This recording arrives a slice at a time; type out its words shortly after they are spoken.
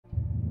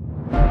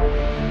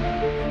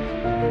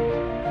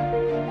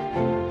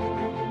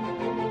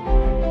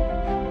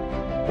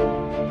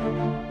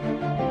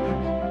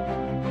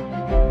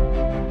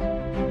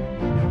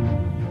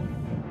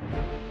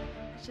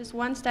just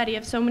one study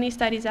of so many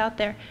studies out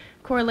there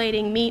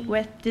correlating meat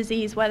with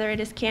disease, whether it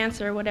is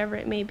cancer or whatever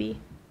it may be.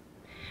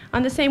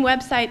 On the same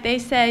website, they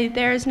say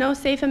there is no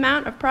safe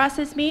amount of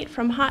processed meat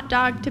from hot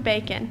dog to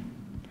bacon.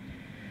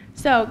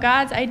 So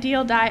God's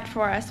ideal diet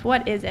for us,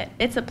 what is it?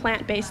 It's a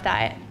plant-based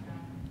diet,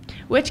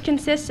 which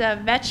consists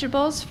of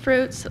vegetables,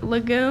 fruits,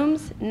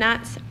 legumes,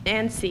 nuts,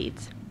 and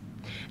seeds.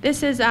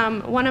 This is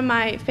one of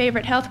my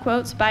favorite health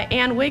quotes by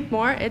Ann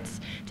Wigmore. It's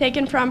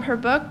taken from her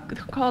book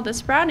called The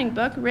Sprouting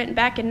Book, written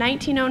back in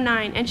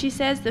 1909, and she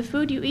says the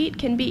food you eat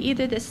can be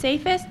either the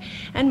safest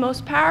and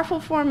most powerful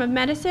form of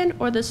medicine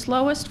or the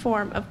slowest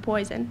form of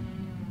poison.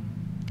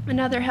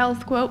 Another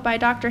health quote by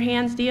Dr.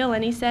 Hans Deal,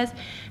 and he says,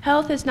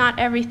 "Health is not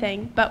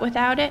everything, but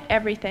without it,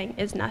 everything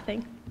is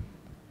nothing."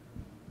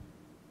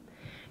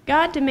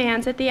 God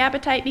demands that the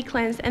appetite be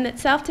cleansed and that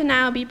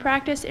self-denial be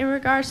practiced in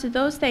regards to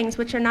those things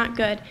which are not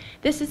good.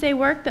 This is a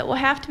work that will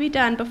have to be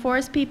done before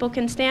his people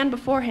can stand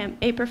before him,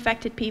 a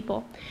perfected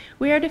people.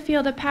 We are to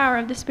feel the power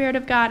of the Spirit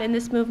of God in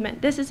this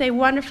movement. This is a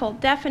wonderful,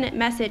 definite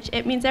message.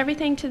 It means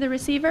everything to the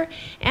receiver,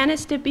 and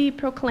is to be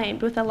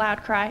proclaimed with a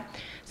loud cry.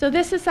 So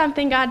this is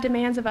something God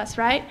demands of us,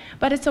 right?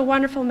 But it's a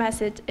wonderful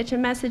message. It's a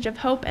message of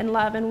hope and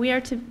love, and we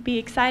are to be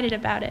excited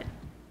about it.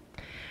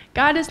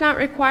 God does not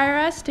require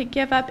us to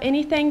give up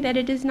anything that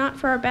it is not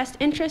for our best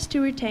interest to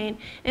retain.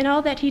 In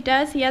all that he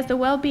does, he has the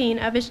well-being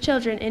of his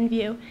children in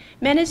view.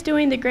 Man is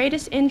doing the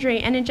greatest injury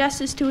and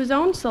injustice to his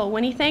own soul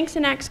when he thinks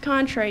and acts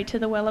contrary to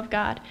the will of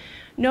God.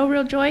 No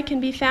real joy can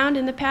be found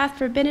in the path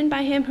forbidden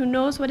by him who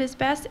knows what is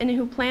best and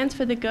who plans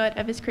for the good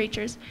of his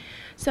creatures.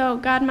 So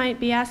God might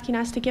be asking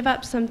us to give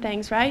up some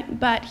things, right?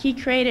 But he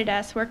created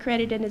us. We're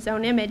created in his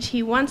own image.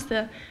 He wants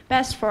the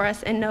best for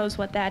us and knows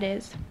what that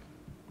is.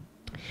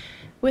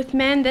 With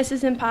men, this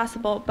is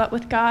impossible, but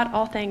with God,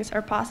 all things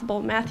are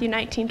possible. Matthew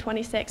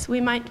 19:26.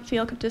 We might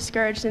feel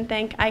discouraged and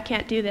think, I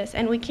can't do this,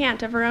 and we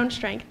can't of our own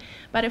strength.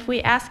 But if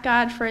we ask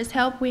God for his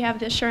help, we have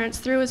the assurance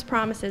through his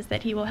promises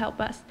that he will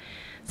help us.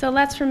 So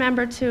let's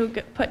remember to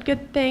put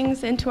good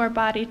things into our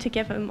body to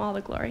give him all the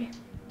glory.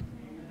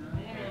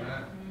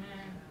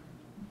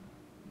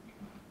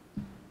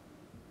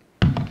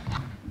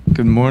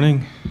 Good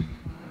morning.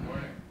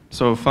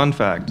 So, fun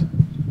fact,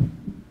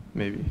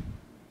 maybe.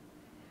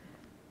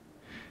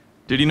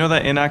 Did you know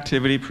that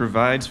inactivity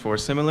provides for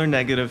similar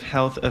negative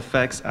health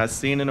effects as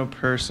seen in a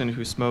person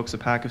who smokes a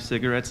pack of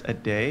cigarettes a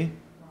day?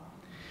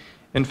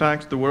 In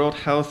fact, the World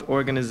Health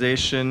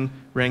Organization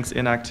ranks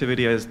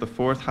inactivity as the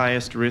 4th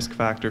highest risk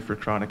factor for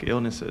chronic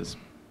illnesses.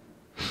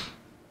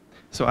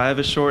 So I have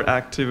a short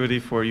activity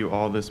for you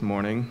all this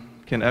morning.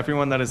 Can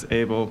everyone that is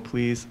able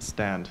please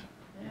stand?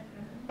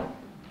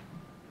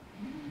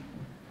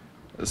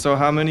 So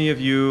how many of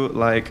you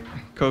like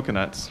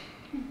coconuts?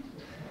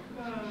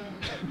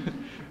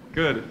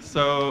 Good.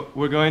 So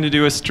we're going to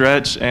do a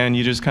stretch, and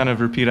you just kind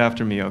of repeat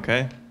after me,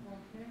 okay?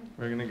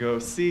 We're going to go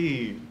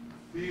C,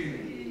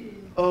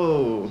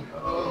 O,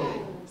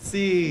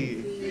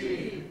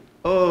 C,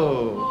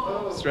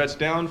 O. Stretch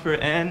down for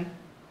N,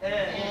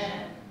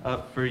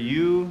 up for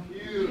U,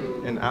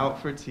 and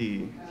out for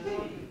T.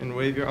 And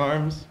wave your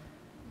arms.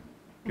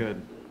 Good.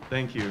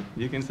 Thank you.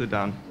 You can sit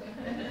down.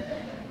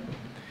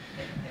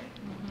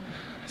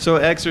 So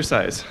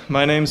exercise.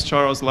 My name's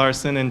Charles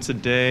Larson, and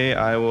today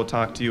I will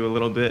talk to you a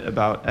little bit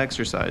about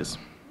exercise.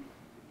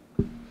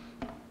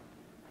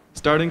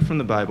 Starting from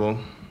the Bible,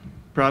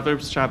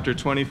 Proverbs chapter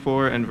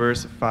 24 and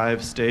verse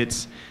 5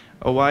 states,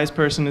 "A wise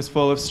person is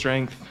full of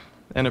strength,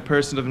 and a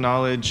person of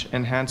knowledge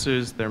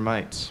enhances their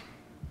might."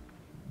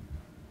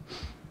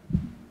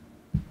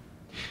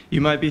 You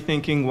might be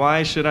thinking,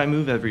 why should I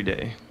move every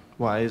day?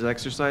 Why is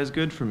exercise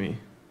good for me?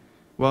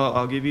 Well,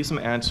 I'll give you some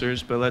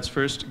answers, but let's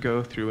first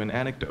go through an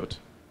anecdote.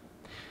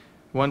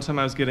 One time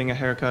I was getting a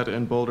haircut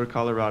in Boulder,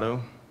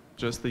 Colorado,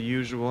 just the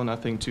usual,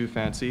 nothing too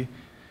fancy.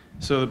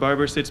 So the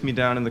barber sits me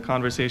down and the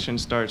conversation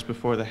starts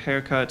before the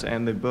haircut,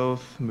 and they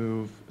both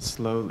move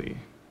slowly.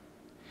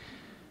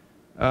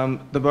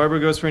 The barber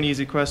goes for an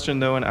easy question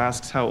though and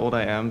asks how old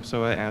I am,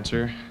 so I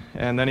answer.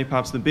 And then he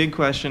pops the big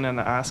question and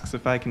asks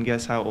if I can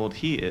guess how old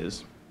he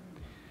is.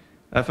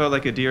 I felt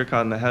like a deer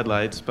caught in the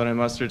headlights, but I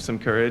mustered some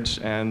courage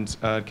and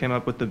came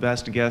up with the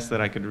best guess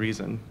that I could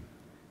reason.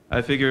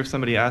 I figure if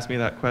somebody asks me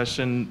that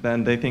question,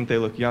 then they think they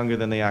look younger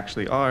than they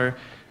actually are,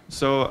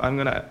 so I'm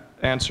going to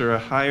answer a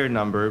higher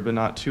number, but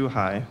not too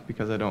high,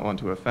 because I don't want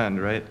to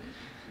offend, right?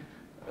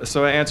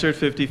 So I answered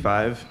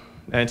 55,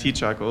 and he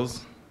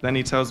chuckles. Then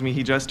he tells me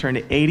he just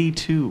turned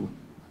 82.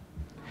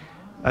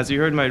 As he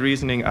heard my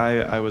reasoning,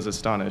 I was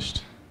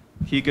astonished.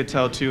 He could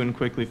tell too and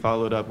quickly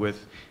followed up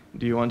with,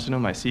 "Do you want to know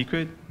my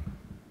secret?"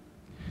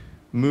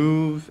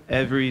 "Move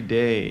every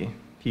day,"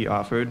 he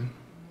offered,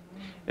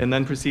 and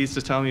then proceeds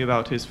to tell me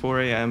about his 4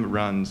 a.m.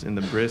 runs in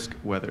the brisk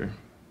weather.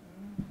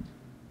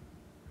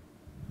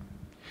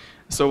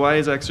 So why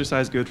is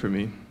exercise good for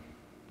me?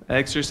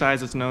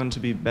 Exercise is known to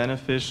be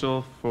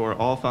beneficial for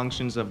all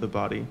functions of the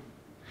body.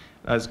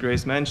 As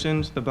Grace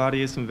mentioned, the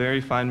body is some very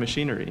fine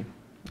machinery,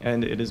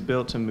 and it is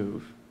built to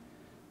move.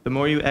 The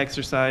more you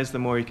exercise, the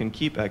more you can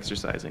keep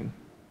exercising.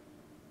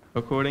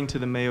 According to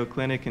the Mayo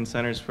Clinic and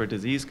Centers for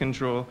Disease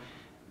Control,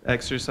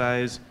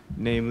 exercise,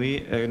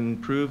 namely,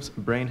 improves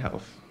brain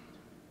health.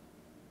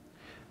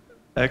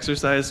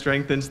 Exercise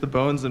strengthens the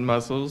bones and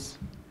muscles.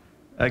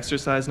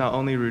 Exercise not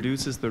only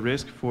reduces the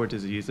risk for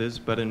diseases,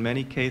 but in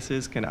many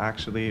cases can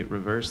actually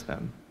reverse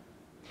them.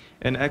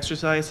 And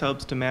exercise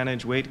helps to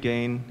manage weight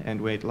gain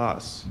and weight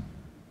loss.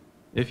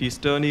 If you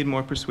still need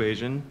more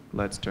persuasion,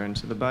 let's turn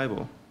to the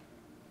Bible.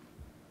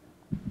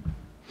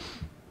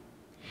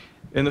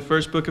 In the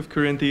first book of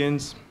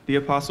Corinthians, the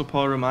Apostle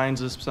Paul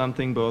reminds us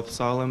something both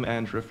solemn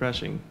and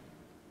refreshing.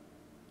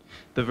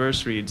 The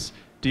verse reads,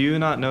 "Do you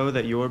not know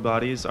that your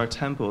bodies are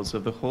temples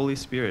of the Holy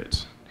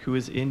Spirit, who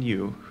is in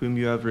you, whom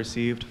you have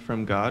received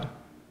from God?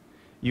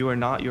 You are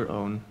not your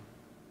own.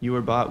 You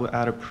were bought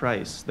at a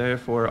price.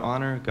 Therefore,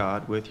 honor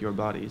God with your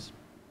bodies."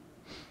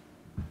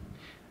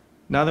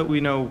 Now that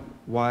we know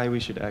why we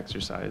should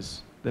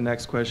exercise, the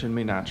next question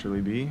may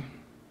naturally be,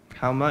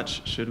 how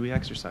much should we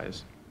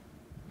exercise?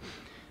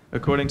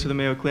 According to the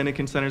Mayo Clinic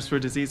and Centers for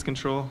Disease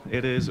Control,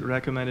 it is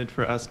recommended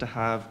for us to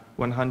have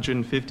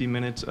 150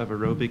 minutes of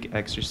aerobic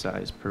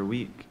exercise per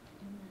week.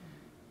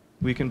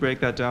 We can break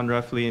that down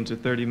roughly into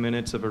 30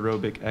 minutes of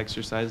aerobic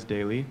exercise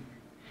daily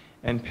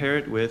and pair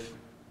it with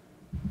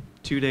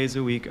 2 days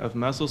a week of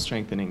muscle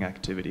strengthening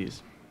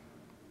activities.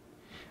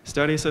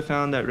 Studies have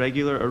found that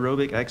regular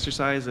aerobic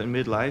exercise in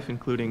midlife,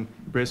 including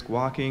brisk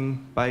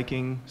walking,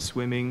 biking,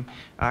 swimming,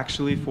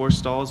 actually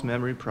forestalls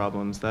memory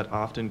problems that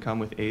often come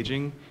with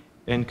aging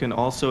and can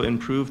also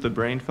improve the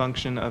brain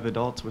function of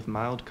adults with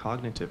mild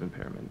cognitive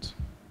impairment.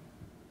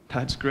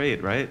 That's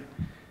great, right?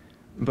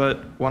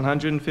 But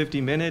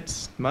 150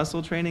 minutes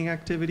muscle training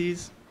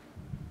activities?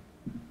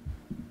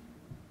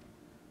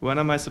 When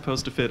am I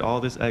supposed to fit all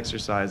this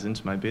exercise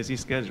into my busy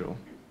schedule?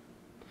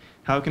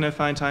 How can I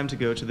find time to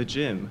go to the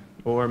gym?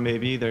 Or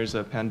maybe there's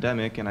a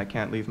pandemic and I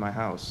can't leave my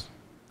house.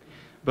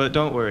 But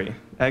don't worry,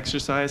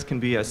 exercise can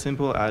be as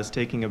simple as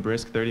taking a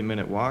brisk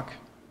 30-minute walk.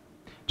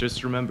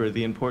 Just remember,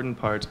 the important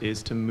part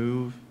is to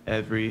move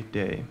every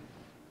day.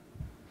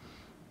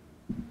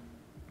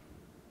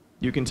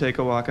 You can take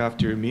a walk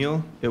after your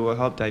meal. It will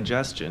help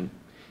digestion.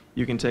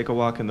 You can take a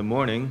walk in the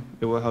morning.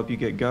 It will help you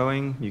get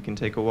going. You can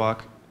take a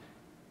walk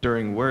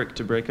during work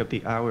to break up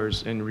the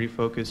hours and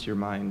refocus your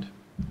mind.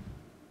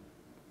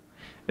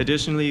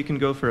 Additionally, you can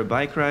go for a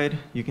bike ride.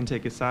 You can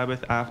take a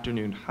Sabbath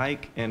afternoon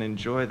hike and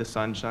enjoy the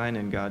sunshine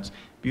and God's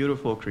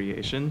beautiful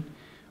creation.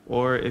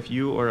 Or if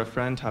you or a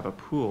friend have a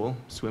pool,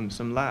 swim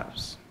some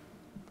laps.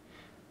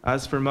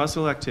 As for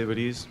muscle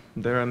activities,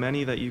 there are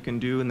many that you can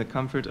do in the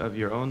comfort of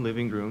your own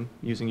living room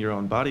using your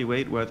own body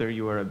weight, whether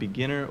you are a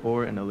beginner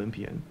or an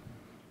Olympian.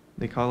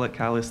 They call it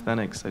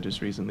calisthenics, I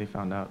just recently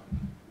found out.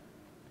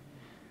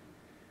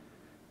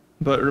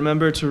 But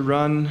remember to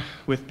run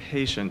with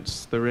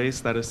patience the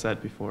race that is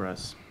set before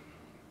us.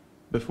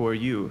 Before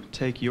you,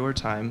 take your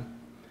time,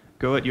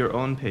 go at your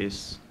own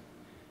pace,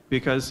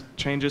 because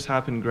changes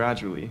happen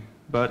gradually.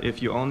 But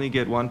if you only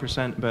get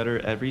 1% better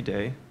every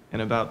day, in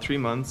about 3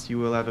 months you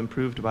will have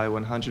improved by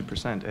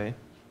 100%, eh?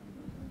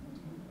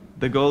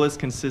 The goal is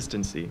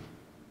consistency.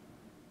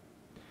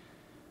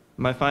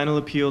 My final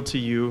appeal to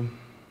you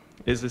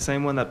is the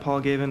same one that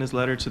Paul gave in his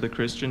letter to the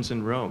Christians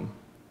in Rome.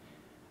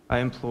 I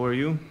implore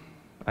you,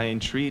 I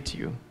entreat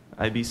you,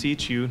 I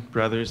beseech you,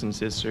 brothers and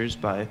sisters,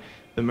 by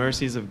the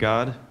mercies of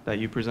God, that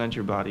you present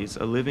your bodies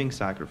a living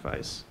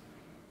sacrifice,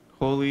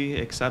 holy,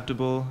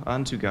 acceptable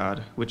unto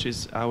God, which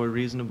is our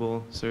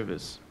reasonable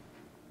service.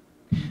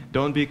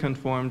 Don't be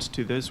conformed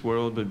to this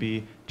world, but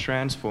be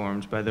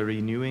transformed by the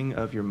renewing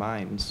of your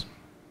minds.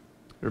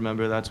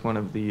 Remember, that's one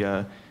of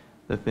the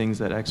things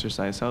that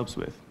exercise helps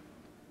with.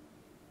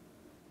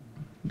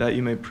 That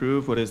you may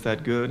prove what is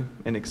that good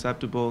and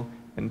acceptable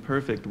and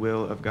perfect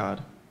will of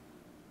God.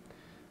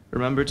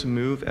 Remember to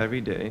move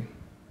every day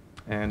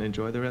and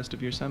enjoy the rest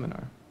of your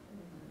seminar.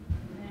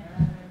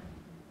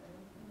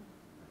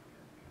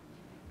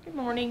 Good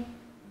morning.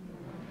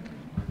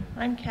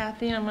 I'm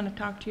Kathy, and I'm going to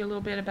talk to you a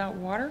little bit about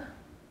water.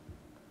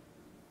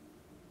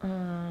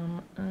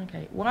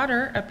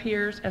 Water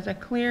appears as a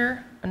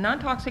clear,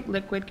 non-toxic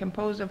liquid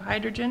composed of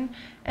hydrogen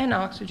and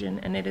oxygen,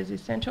 and it is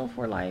essential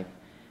for life,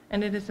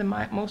 and it is the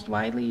most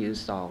widely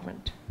used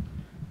solvent.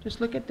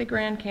 Just look at the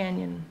Grand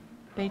Canyon.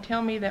 They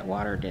tell me that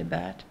water did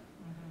that,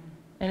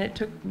 and it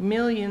took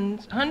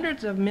millions,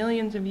 hundreds of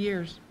millions of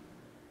years.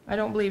 I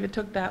don't believe it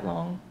took that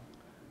long.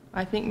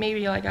 I think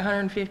maybe like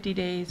 150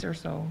 days or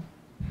so.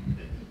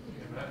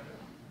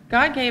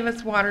 God gave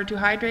us water to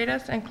hydrate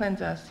us and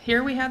cleanse us.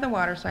 Here we have the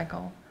water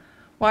cycle.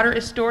 Water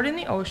is stored in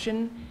the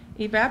ocean,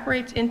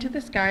 evaporates into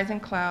the skies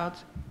and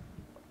clouds,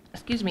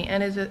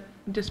 and is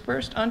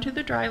dispersed onto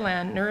the dry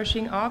land,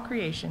 nourishing all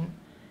creation.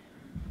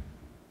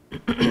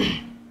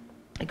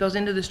 It goes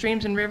into the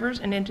streams and rivers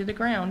and into the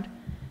ground,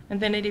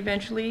 and then it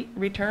eventually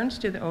returns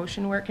to the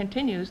ocean, where it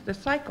continues the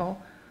cycle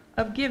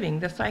of giving,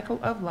 the cycle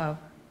of love.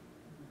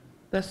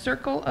 The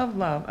circle of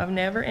love, of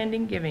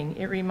never-ending giving.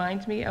 It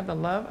reminds me of the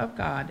love of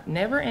God,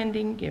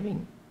 never-ending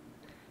giving.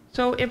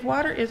 So if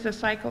water is the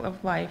cycle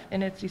of life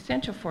and it's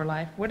essential for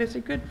life, what is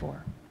it good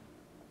for?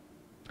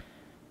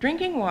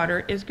 Drinking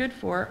water is good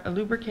for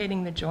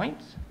lubricating the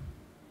joints.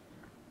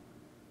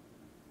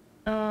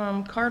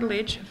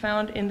 Cartilage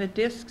found in the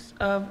discs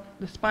of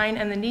the spine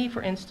and the knee,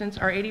 for instance,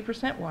 are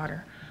 80%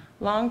 water.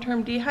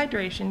 Long-term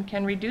dehydration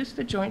can reduce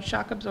the joint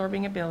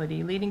shock-absorbing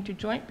ability, leading to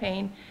joint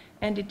pain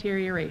and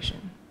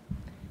deterioration.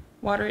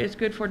 Water is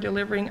good for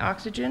delivering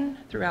oxygen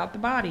throughout the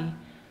body,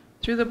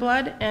 through the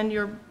blood, and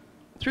your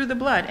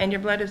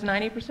blood is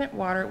 90%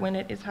 water when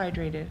it is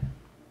hydrated.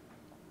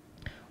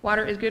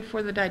 Water is good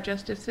for the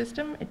digestive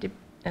system,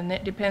 and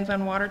it depends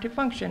on water to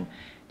function.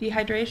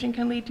 Dehydration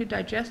can lead to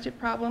digestive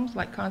problems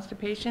like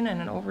constipation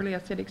and an overly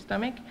acidic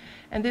stomach,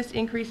 and this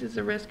increases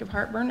the risk of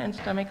heartburn and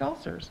stomach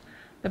ulcers.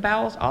 The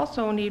bowels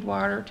also need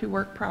water to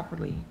work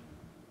properly.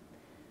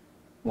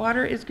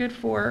 Water is good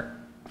for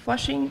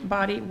flushing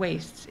body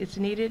wastes. It's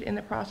needed in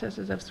the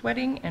processes of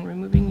sweating and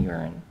removing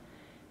urine.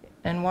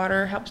 And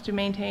water helps to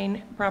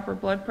maintain proper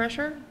blood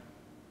pressure.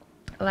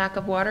 A lack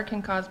of water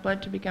can cause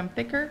blood to become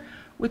thicker,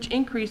 which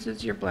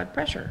increases your blood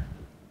pressure.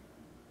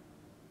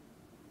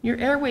 Your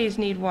airways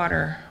need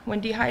water. When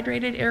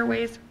dehydrated,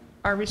 airways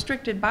are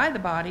restricted by the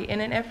body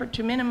in an effort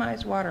to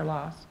minimize water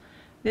loss.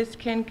 This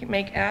can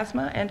make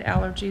asthma and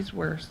allergies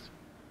worse.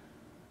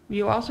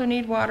 You also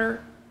need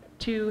water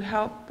to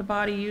help the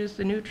body use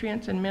the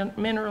nutrients and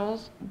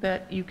minerals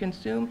that you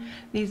consume.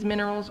 These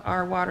minerals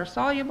are water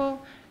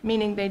soluble,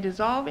 meaning they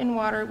dissolve in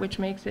water, which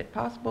makes it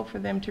possible for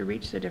them to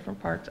reach the different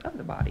parts of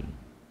the body.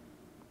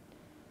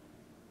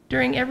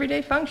 During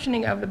everyday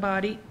functioning of the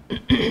body,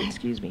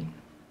 excuse me,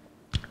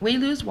 we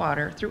lose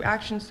water through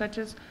actions such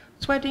as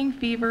sweating,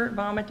 fever,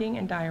 vomiting,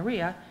 and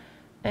diarrhea,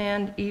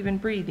 and even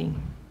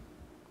breathing.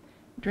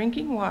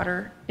 Drinking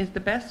water is the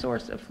best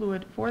source of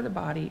fluid for the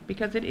body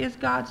because it is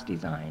God's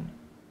design.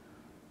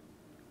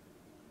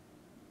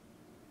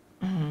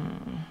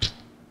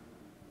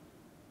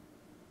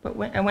 But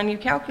when you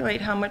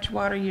calculate how much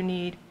water you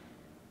need,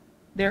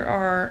 there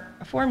are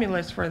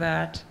formulas for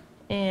that,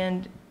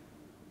 and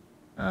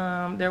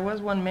there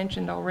was one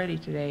mentioned already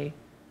today.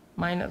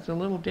 Mine is a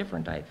little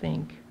different, I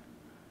think.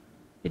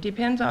 It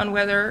depends on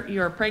whether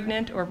you're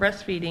pregnant or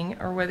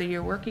breastfeeding, or whether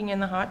you're working in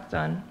the hot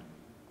sun,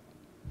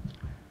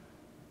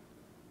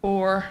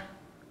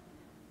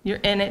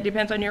 and it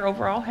depends on your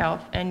overall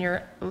health and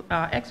your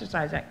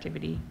exercise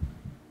activity.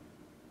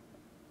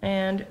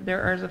 And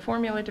there is a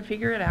formula to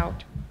figure it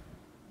out,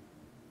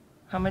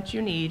 how much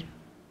you need.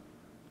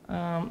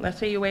 Let's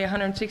say you weigh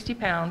 160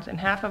 pounds, and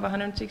half of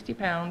 160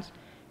 pounds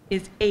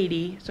is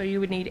 80, so you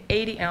would need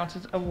 80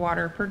 ounces of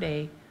water per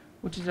day,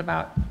 which is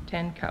about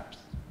 10 cups.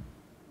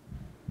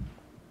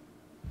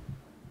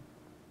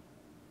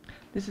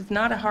 This is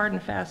not a hard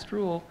and fast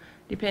rule,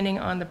 depending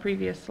on the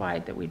previous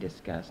slide that we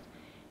discussed.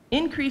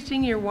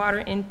 Increasing your water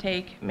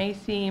intake may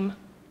seem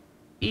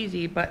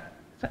easy, but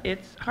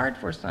it's hard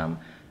for some.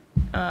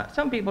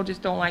 Some people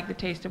just don't like the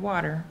taste of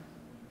water.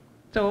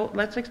 So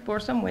let's explore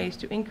some ways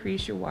to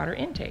increase your water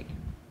intake.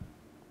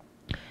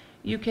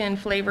 You can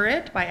flavor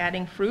it by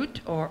adding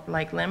fruit, or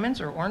like lemons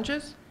or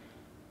oranges,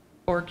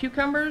 or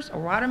cucumbers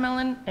or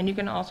watermelon, and you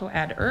can also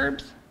add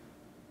herbs.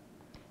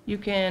 You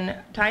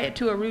can tie it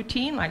to a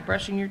routine like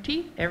brushing your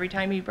teeth. Every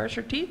time you brush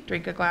your teeth,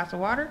 drink a glass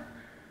of water.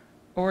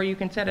 Or you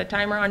can set a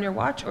timer on your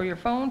watch or your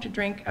phone to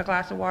drink a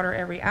glass of water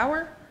every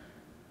hour.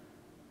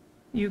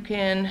 You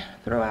can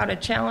throw out a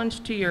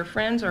challenge to your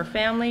friends or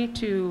family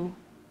to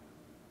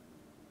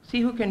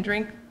see who can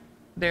drink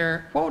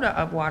their quota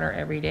of water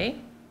every day.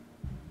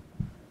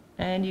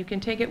 And you can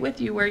take it with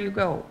you where you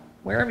go,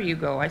 wherever you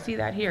go. I see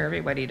that here.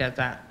 Everybody does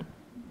that.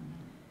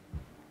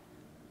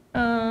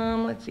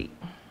 Let's see.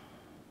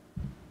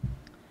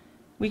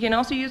 We can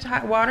also use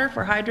hot water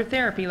for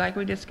hydrotherapy, like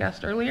we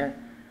discussed earlier.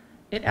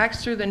 It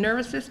acts through the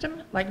nervous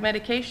system. Like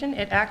medication,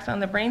 it acts on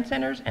the brain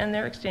centers and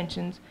their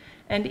extensions,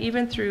 and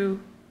then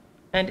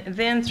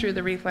through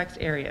the reflex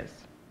areas.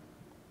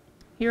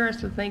 Here are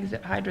some things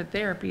that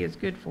hydrotherapy is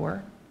good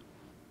for: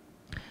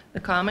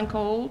 the common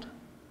cold,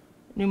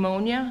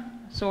 pneumonia,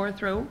 sore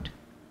throat,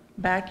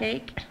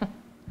 backache,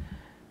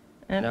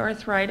 and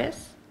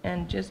arthritis,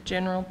 and just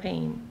general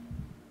pain.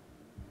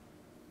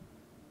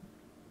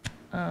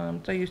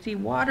 So you see,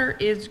 water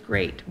is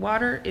great.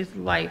 Water is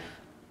life.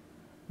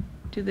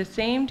 To the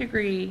same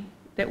degree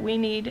that we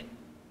need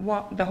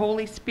the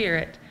Holy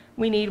Spirit,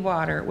 we need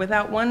water.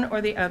 Without one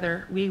or the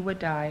other, we would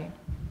die.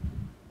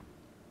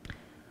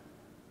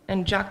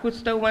 And Jacques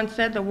Cousteau once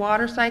said, the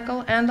water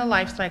cycle and the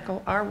life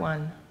cycle are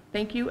one.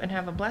 Thank you, and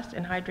have a blessed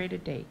and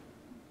hydrated day.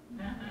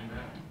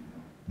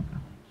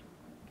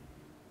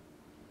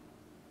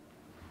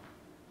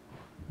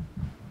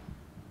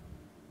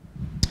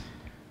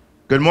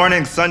 Good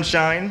morning,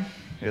 sunshine,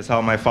 is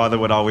how my father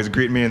would always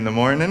greet me in the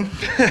morning.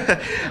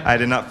 I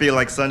did not feel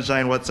like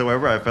sunshine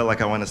whatsoever. I felt like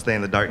I want to stay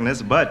in the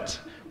darkness, but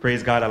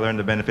praise God, I learned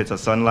the benefits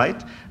of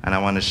sunlight, and I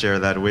want to share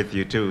that with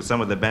you too.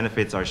 Some of the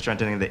benefits are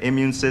strengthening the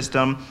immune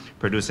system,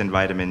 producing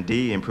vitamin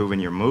D, improving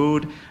your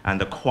mood, and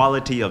the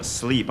quality of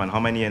sleep, and how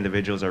many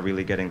individuals are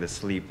really getting the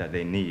sleep that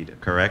they need,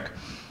 correct?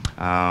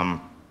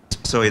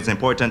 So it's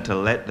important to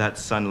let that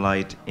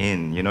sunlight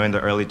in. You know, in the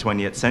early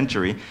 20th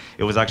century,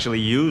 it was actually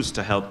used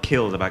to help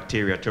kill the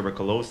bacteria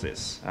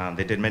tuberculosis.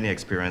 They did many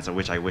experiments, I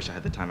wish I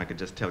had the time I could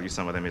just tell you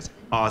some of them. It's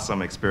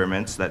awesome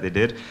experiments that they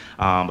did.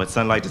 But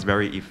sunlight is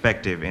very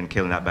effective in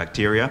killing that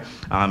bacteria.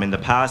 In the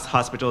past,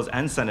 hospitals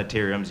and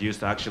sanitariums used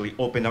to actually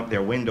open up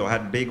their window,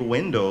 had big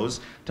windows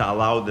to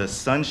allow the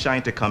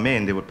sunshine to come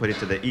in. They would put it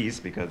to the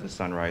east because the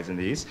sun rises in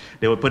the east.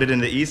 They would put it in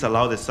the east,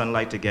 allow the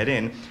sunlight to get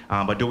in.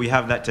 But do we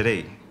have that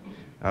today?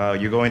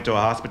 You go into a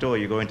hospital or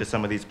you go into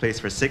some of these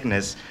places for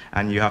sickness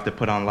and you have to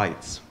put on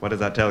lights. What does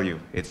that tell you?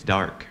 It's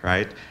dark,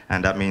 right?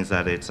 And that means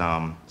that it's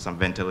some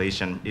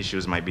ventilation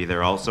issues might be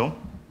there also.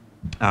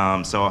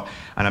 So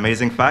an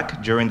amazing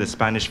fact, during the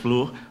Spanish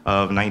flu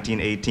of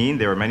 1918,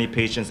 there were many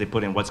patients they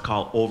put in what's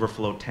called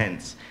overflow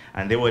tents.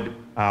 And they would,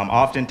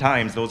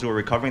 oftentimes, those who were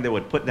recovering, they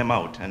would put them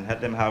out and let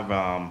them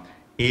have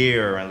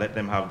air and let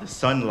them have the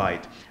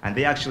sunlight. And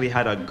they actually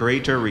had a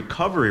greater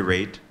recovery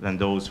rate than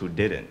those who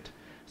didn't.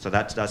 So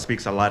that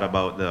speaks a lot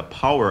about the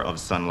power of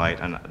sunlight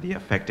and the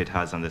effect it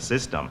has on the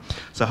system.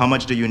 So how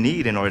much do you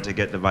need in order to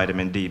get the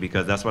vitamin D?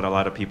 Because that's what a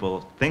lot of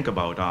people think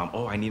about.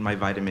 Oh, I need my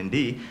vitamin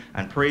D.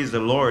 And praise the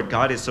Lord,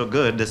 God is so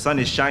good. The sun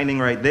is shining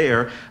right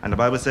there. And the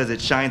Bible says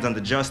it shines on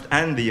the just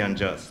and the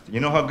unjust.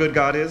 You know how good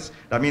God is?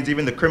 That means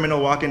even the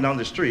criminal walking down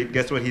the street,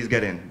 guess what he's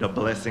getting? The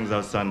blessings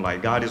of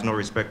sunlight. God is no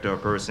respecter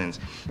of persons.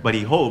 But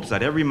he hopes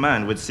that every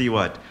man would see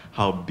what?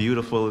 How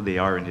beautiful they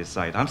are in his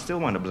sight. I still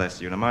want to bless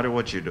you no matter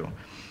what you do.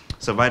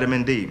 So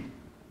vitamin D,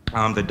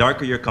 the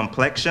darker your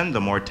complexion, the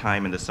more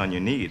time in the sun you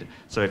need.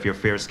 So if you're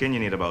fair skin, you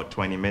need about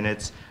 20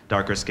 minutes,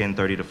 darker skin,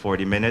 30 to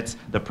 40 minutes.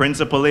 The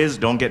principle is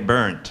don't get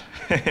burnt,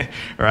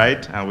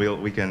 right? And we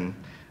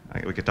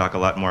could talk a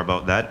lot more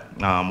about that.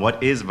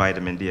 What is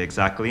vitamin D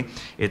exactly?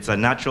 It's a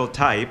natural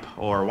type,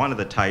 or one of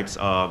the types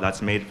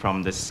that's made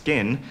from the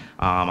skin,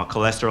 a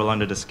cholesterol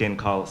under the skin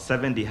called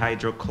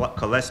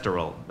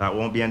 7-dehydrocholesterol. That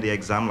won't be on the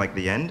exam like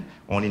the end,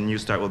 only New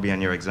Start will be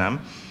on your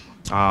exam.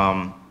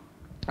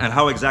 And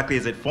how exactly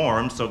is it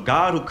formed? So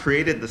God, who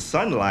created the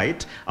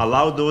sunlight,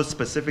 allowed those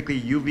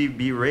specifically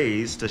UVB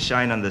rays to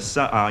shine on the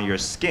sun, your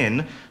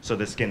skin. So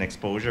the skin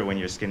exposure, when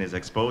your skin is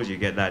exposed, you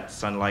get that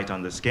sunlight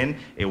on the skin.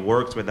 It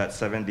works with that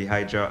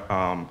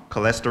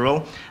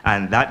 7-dehydrocholesterol,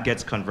 and that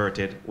gets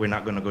converted. We're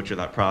not going to go through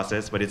that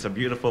process, but it's a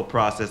beautiful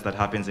process that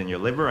happens in your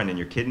liver and in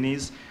your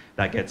kidneys.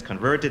 That gets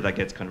converted, that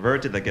gets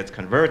converted, that gets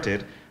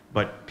converted.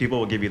 But people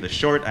will give you the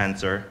short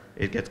answer.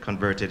 It gets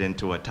converted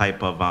into a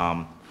type of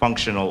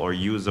functional or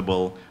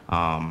usable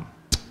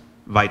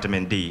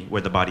vitamin D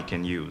where the body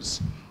can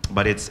use.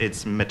 But it's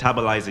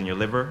metabolized in your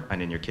liver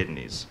and in your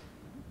kidneys.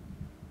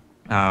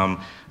 So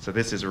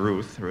this is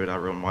Ruth.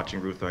 I'm watching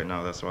Ruth right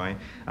now, that's why.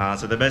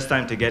 So the best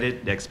time to get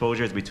it, the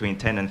exposure is between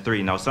 10 and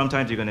 3. Now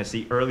sometimes you're going to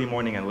see early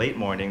morning and late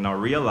morning. Now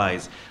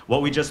realize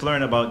what we just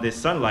learned about this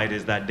sunlight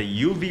is that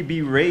the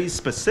UVB rays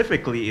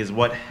specifically is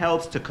what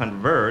helps to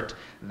convert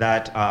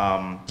that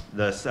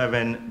the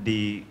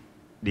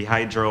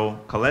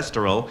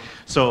 7-dehydrocholesterol.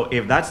 So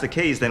if that's the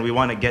case, then we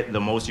want to get the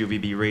most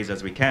UVB rays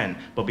as we can.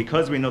 But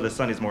because we know the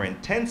sun is more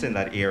intense in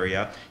that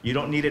area, you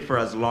don't need it for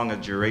as long a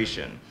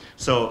duration.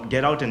 So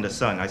get out in the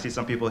sun. I see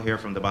some people here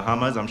from the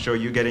Bahamas. I'm sure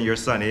you get in your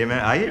sun. Amen.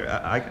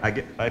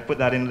 I put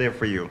that in there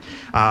for you.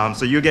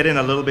 So you get in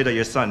a little bit of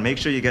your sun. Make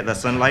sure you get the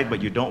sunlight,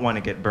 but you don't want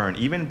to get burned.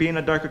 Even being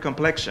a darker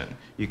complexion,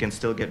 you can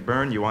still get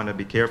burned. You want to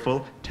be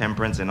careful.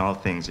 Temperance in all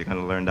things. You're going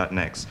to learn that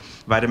next.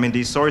 Vitamin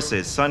D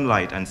sources,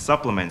 sunlight, and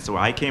supplements. So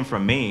I came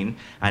from Maine,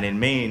 and in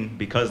Maine,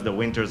 because the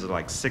winters are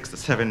like 6 to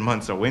 7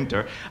 months of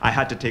winter, I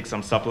had to take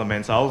some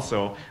supplements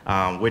also,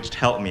 which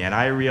helped me. And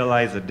I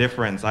realized the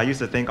difference. I used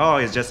to think, oh,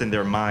 it's just in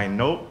their mind.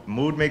 Nope,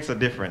 mood makes a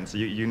difference.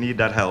 You need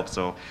that help.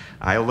 So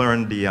I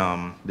learned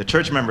the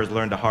church members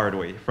learned the hard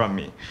way from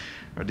me,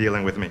 or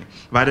dealing with me.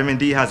 Vitamin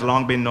D has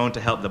long been known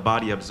to help the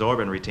body absorb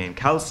and retain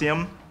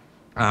calcium,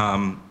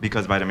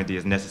 because vitamin D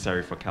is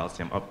necessary for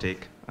calcium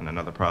uptake and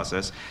another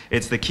process.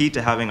 It's the key to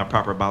having a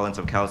proper balance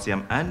of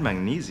calcium and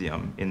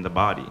magnesium in the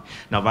body.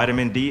 Now,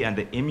 vitamin D and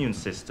the immune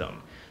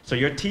system. So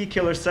your T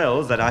killer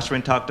cells that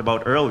Ashwin talked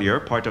about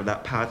earlier, part of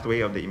that pathway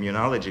of the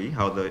immunology,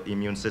 how the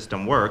immune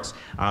system works,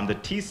 the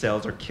T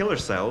cells or killer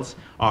cells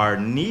are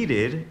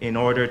needed in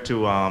order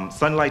to,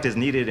 sunlight is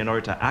needed in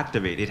order to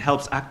activate. It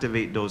helps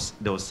activate those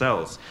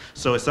cells.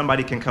 So if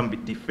somebody can become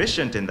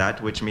deficient in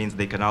that, which means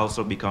they can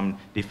also become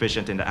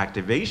deficient in the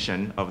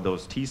activation of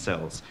those T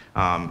cells,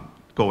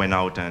 going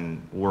out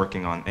and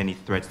working on any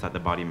threats that the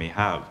body may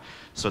have.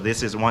 So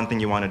this is one thing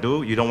you want to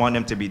do. You don't want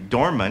them to be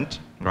dormant,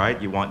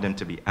 right? You want them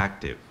to be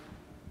active.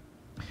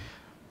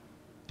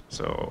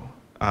 So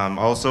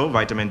also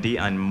vitamin D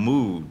and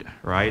mood,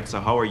 right?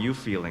 So how are you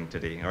feeling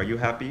today? Are you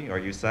happy? Are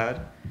you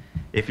sad?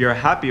 If you're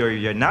happy or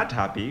you're not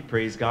happy,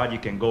 praise God, you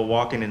can go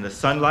walking in the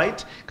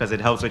sunlight because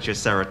it helps with your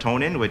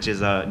serotonin, which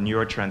is a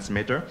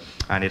neurotransmitter,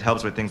 and it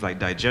helps with things like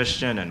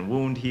digestion and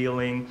wound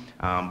healing,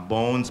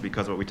 bones,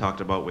 because what we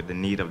talked about with the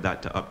need of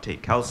that to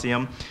uptake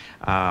calcium.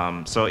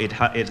 So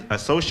it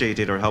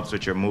associated or helps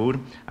with your mood,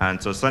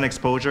 and so sun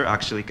exposure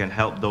actually can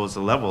help those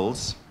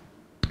levels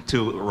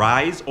to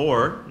rise,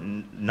 or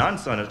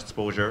non-sun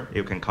exposure,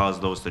 it can cause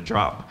those to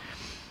drop.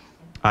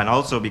 And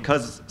also,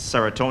 because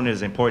serotonin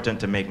is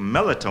important to make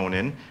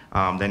melatonin,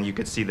 then you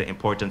could see the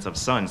importance of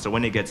sun. So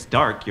when it gets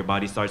dark, your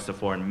body starts to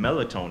form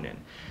melatonin,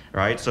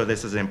 right? So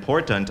this is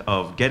important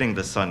of getting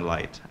the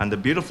sunlight. And the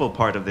beautiful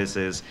part of this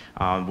is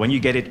when you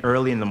get it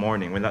early in the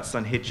morning, when that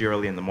sun hits you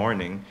early in the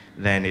morning,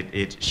 then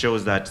it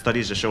shows that,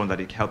 studies are showing that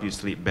it can help you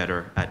sleep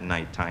better at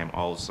nighttime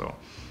also.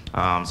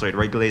 So it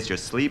regulates your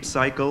sleep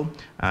cycle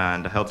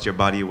and helps your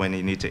body when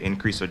you need to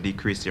increase or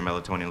decrease your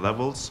melatonin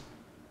levels.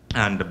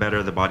 And the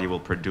better the body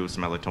will produce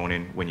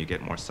melatonin when you get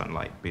more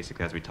sunlight,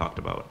 basically, as we talked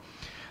about.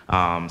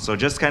 So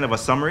just kind of a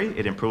summary,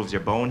 it improves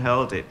your bone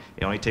health. It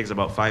only takes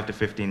about 5 to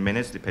 15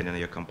 minutes, depending on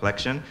your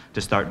complexion,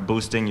 to start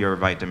boosting your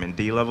vitamin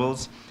D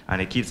levels.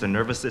 And it keeps the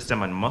nervous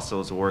system and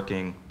muscles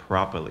working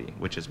properly,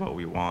 which is what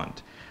we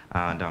want.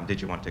 And did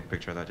you want to take a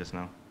picture of that just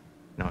now?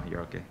 No,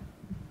 you're okay.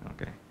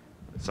 Okay.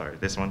 Sorry,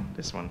 this one.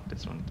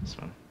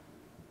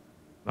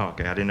 Oh,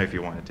 okay, I didn't know if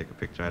you wanted to take a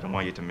picture. I don't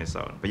want you to miss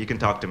out. But you can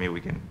talk to me, we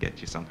can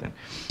get you something.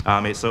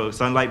 So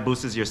sunlight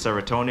boosts your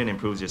serotonin,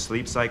 improves your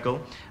sleep cycle,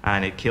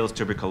 and it kills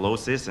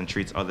tuberculosis and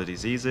treats other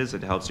diseases.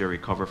 It helps you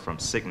recover from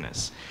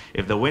sickness.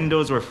 If the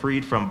windows were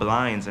freed from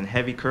blinds and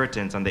heavy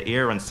curtains and the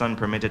air and sun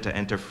permitted to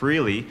enter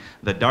freely,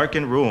 the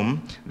darkened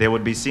room, there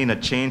would be seen a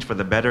change for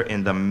the better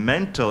in the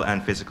mental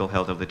and physical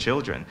health of the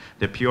children.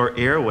 The pure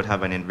air would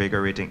have an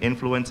invigorating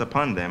influence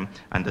upon them,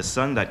 and the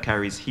sun that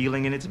carries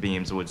healing in its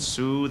beams would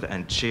soothe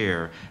and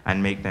cheer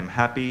and make them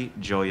happy,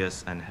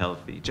 joyous, and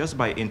healthy, just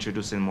by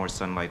introducing more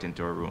sunlight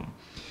into a room.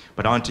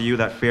 But unto you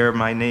that fear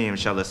my name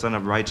shall the Son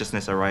of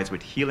Righteousness arise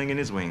with healing in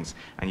his wings,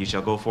 and you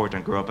shall go forth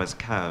and grow up as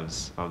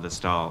calves of the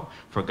stall.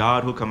 For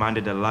God, who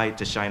commanded the light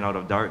to shine out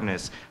of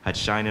darkness, had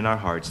shined in our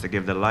hearts to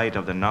give the light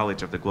of the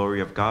knowledge of the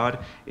glory of God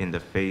in the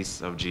face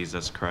of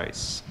Jesus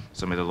Christ.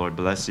 So may the Lord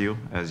bless you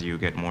as you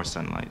get more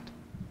sunlight.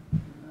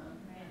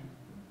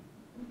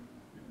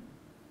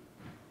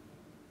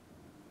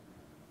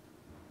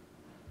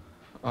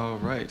 All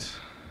right,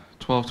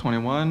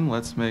 12:21,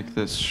 let's make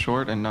this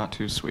short and not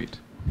too sweet.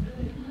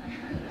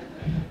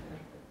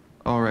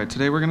 All right,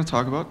 today we're going to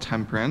talk about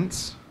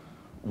temperance.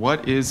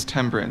 What is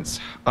temperance?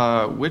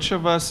 Which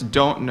of us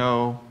don't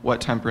know what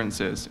temperance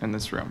is in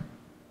this room?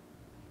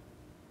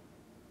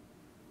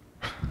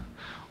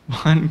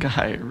 One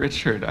guy,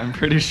 Richard, I'm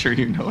pretty sure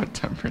you know what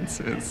temperance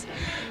is.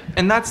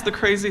 And that's the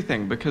crazy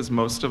thing, because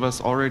most of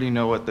us already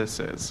know what this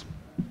is.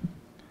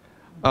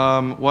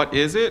 What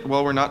is it?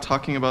 Well, we're not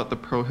talking about the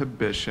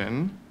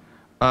prohibition.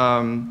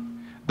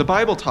 The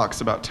Bible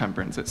talks about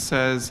temperance. It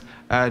says,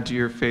 add to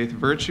your faith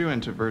virtue,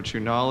 and to virtue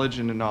knowledge,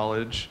 and to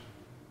knowledge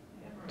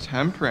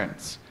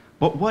temperance.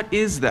 But what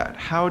is that?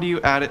 How do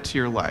you add it to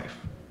your life?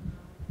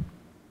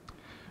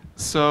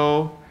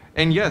 So,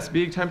 and yes,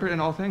 being temperate in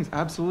all things,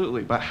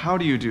 absolutely. But how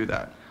do you do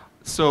that?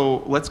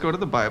 So let's go to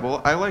the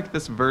Bible. I like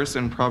this verse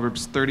in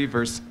Proverbs 30,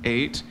 verse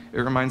 8.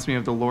 It reminds me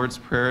of the Lord's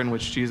Prayer, in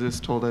which Jesus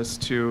told us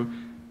to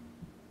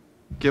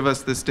give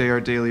us this day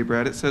our daily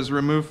bread. It says,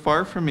 remove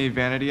far from me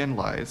vanity and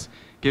lies.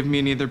 Give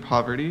me neither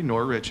poverty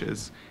nor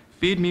riches.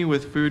 Feed me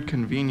with food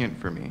convenient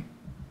for me.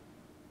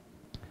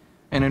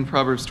 And in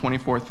Proverbs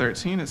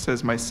 24:13, it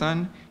says, my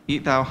son,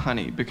 eat thou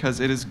honey, because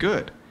it is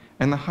good,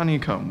 and the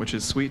honeycomb, which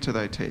is sweet to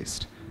thy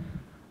taste.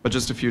 But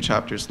just a few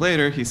chapters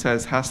later, he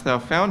says, hast thou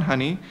found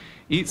honey?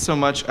 Eat so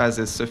much as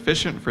is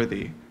sufficient for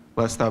thee,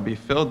 lest thou be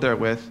filled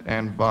therewith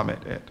and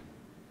vomit it.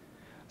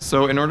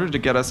 So in order to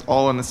get us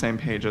all on the same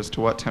page as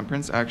to what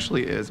temperance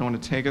actually is, I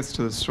want to take us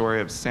to the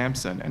story of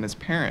Samson and his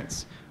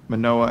parents,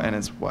 Manoah and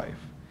his wife.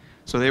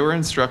 So they were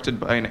instructed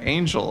by an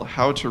angel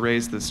how to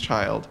raise this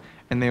child,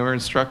 and they were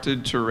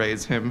instructed to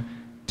raise him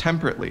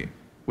temperately,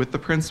 with the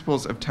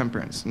principles of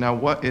temperance. Now,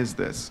 what is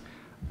this?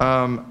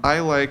 I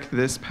like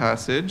this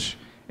passage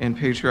in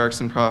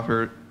Patriarchs and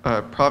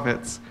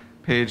Prophets,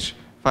 page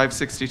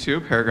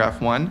 562,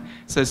 paragraph 1.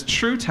 It says,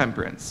 true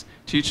temperance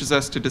teaches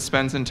us to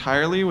dispense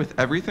entirely with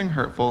everything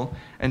hurtful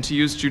and to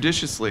use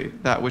judiciously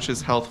that which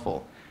is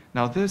healthful.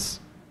 Now, this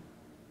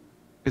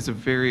is a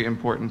very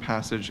important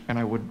passage, and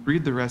I would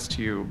read the rest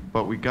to you,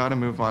 but we got to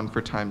move on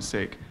for time's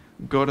sake.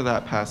 Go to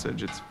that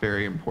passage. It's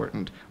very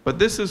important. But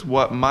this is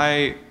what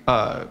my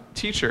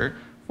teacher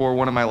for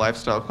one of my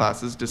lifestyle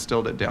classes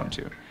distilled it down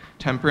to.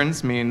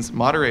 Temperance means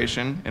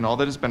moderation in all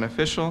that is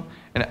beneficial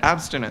and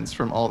abstinence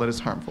from all that is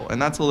harmful. And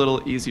that's a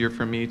little easier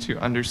for me to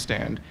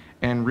understand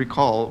and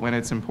recall when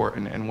it's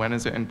important. And when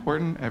is it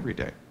important? Every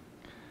day.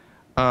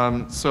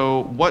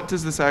 So what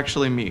does this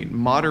actually mean?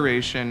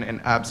 Moderation and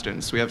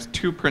abstinence. We have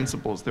two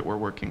principles that we're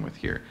working with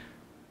here.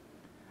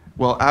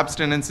 Well,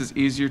 abstinence is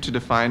easier to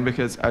define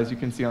because, as you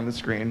can see on the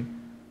screen,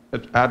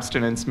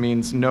 abstinence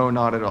means no,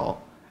 not at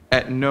all.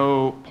 At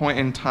no point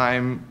in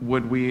time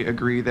would we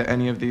agree that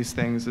any of these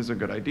things is a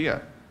good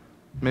idea.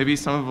 Maybe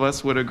some of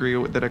us would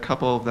agree that a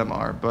couple of them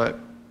are, but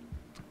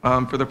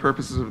for the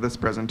purposes of this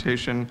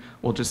presentation,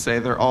 we'll just say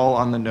they're all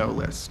on the no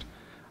list.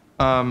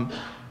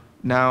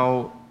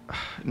 Now,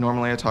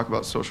 normally I talk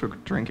about social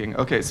drinking.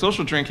 Okay,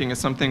 social drinking is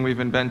something we've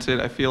invented,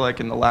 I feel like,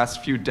 in the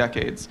last few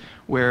decades,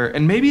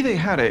 and maybe they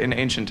had it in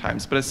ancient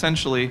times, but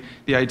essentially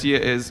the idea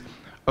is,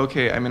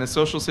 okay, I'm in a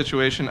social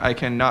situation, I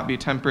cannot be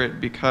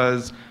temperate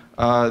because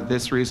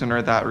this reason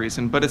or that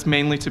reason, but it's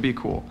mainly to be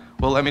cool.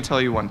 Well, let me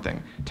tell you one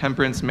thing.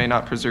 Temperance may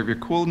not preserve your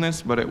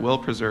coolness, but it will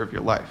preserve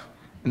your life.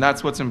 And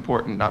that's what's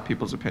important, not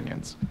people's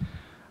opinions.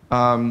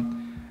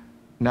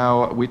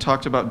 Now, we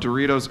talked about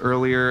Doritos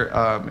earlier,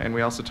 and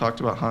we also talked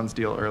about Hans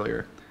Deal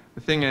earlier.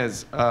 The thing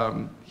is,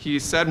 he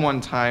said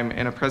one time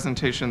in a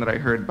presentation that I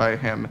heard by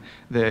him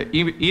that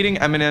eating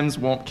M&Ms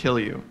won't kill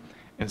you.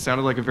 And it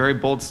sounded like a very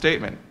bold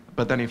statement,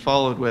 but then he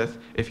followed with,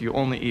 if you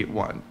only eat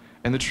one.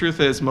 And the truth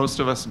is, most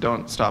of us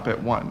don't stop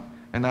at one,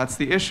 and that's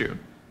the issue.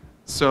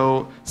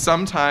 So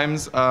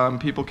sometimes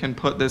people can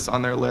put this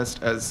on their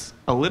list as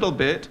a little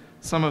bit,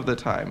 some of the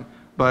time,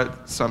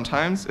 but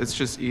sometimes it's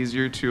just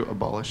easier to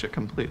abolish it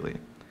completely.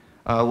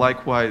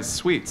 Likewise,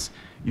 sweets.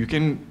 You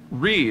can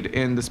read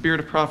in The Spirit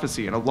of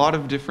Prophecy and a lot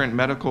of different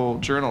medical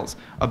journals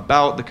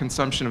about the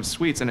consumption of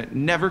sweets, and it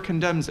never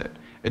condemns it.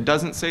 It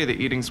doesn't say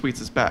that eating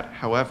sweets is bad.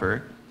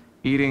 However,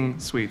 eating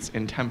sweets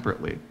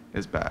intemperately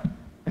is bad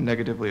and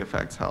negatively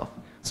affects health.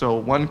 So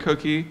 1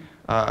 cookie,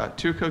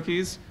 2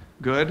 cookies,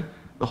 good.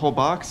 The whole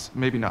box,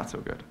 maybe not so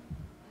good.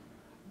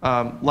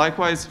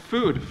 Likewise,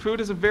 food.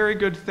 Food is a very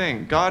good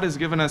thing. God has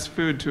given us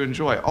food to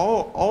enjoy,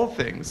 all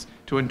things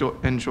to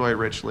enjoy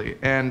richly,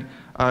 and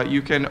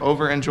you can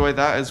over-enjoy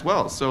that as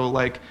well. So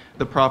like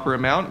the proper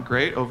amount,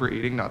 great.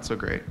 Overeating, not so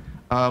great.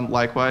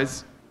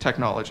 Likewise,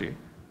 technology.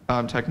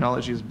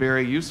 Technology is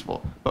very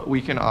useful, but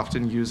we can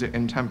often use it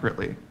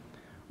intemperately.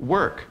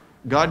 Work.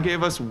 God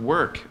gave us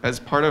work as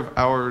part of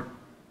our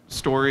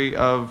story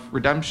of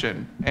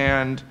redemption,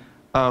 and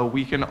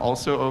we can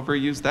also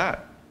overuse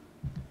that.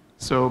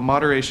 So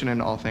moderation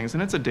in all things,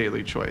 and it's a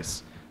daily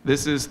choice.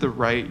 This is the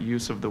right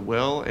use of the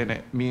will, and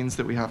it means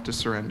that we have to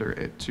surrender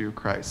it to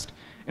Christ.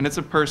 And it's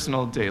a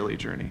personal daily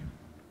journey.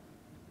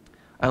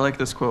 I like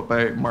this quote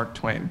by Mark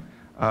Twain.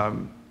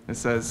 It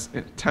says,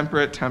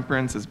 "Temperate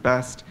temperance is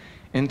best.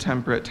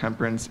 Intemperate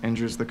temperance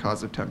injures the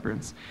cause of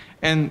temperance."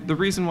 And the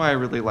reason why I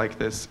really like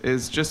this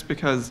is just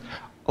because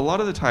a lot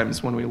of the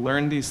times when we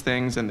learn these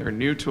things and they're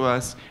new to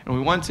us and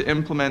we want to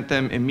implement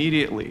them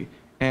immediately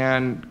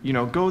and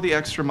go the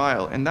extra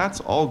mile, and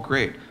that's all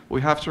great. We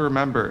have to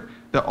remember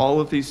that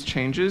all of these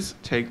changes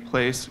take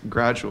place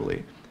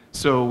gradually.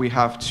 So we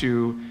have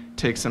to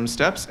take some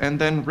steps and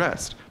then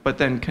rest, but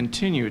then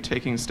continue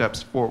taking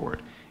steps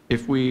forward.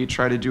 If we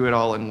try to do it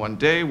all in one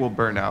day, we'll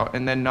burn out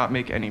and then not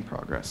make any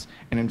progress.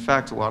 And in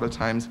fact, a lot of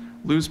times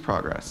lose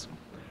progress.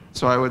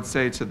 So I would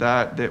say to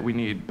that we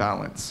need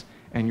balance.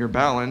 And your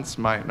balance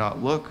might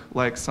not look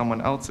like someone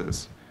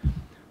else's.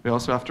 We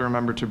also have to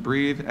remember to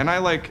breathe. And I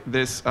like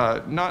this,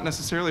 not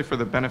necessarily for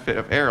the benefit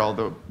of air,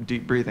 although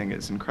deep breathing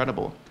is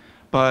incredible,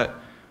 but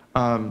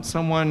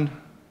someone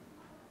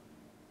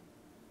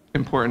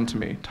important to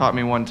me taught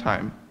me one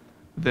time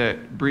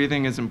that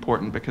breathing is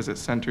important because it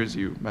centers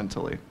you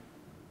mentally.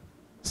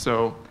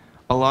 So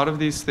a lot of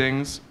these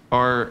things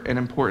are an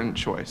important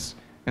choice,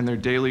 and they're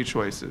daily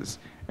choices.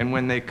 And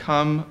when they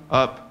come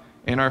up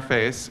in our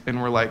face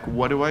and we're like,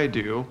 what do I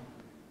do?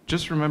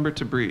 Just remember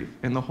to breathe,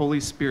 and the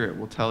Holy Spirit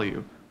will tell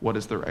you what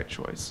is the right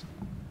choice.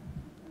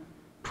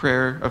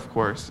 Prayer, of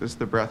course, is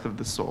the breath of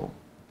the soul.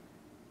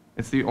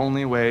 It's the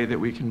only way that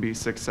we can be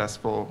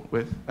successful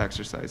with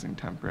exercising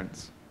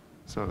temperance.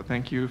 So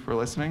thank you for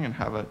listening, and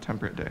have a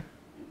temperate day.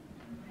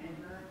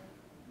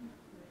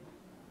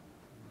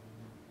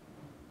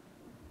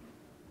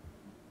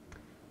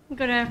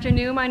 Good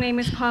afternoon. My name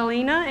is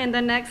Paulina, and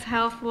the next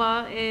health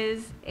law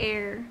is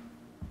air.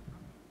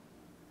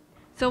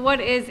 So what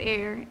is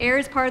air? Air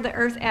is part of the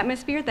Earth's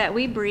atmosphere that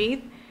we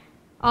breathe.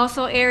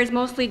 Also, air is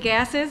mostly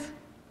gases,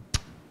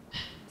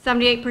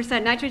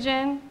 78%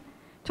 nitrogen,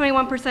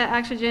 21%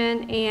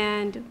 oxygen,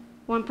 and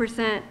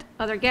 1%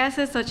 other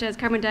gases such as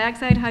carbon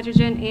dioxide,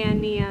 hydrogen,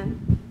 and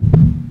neon.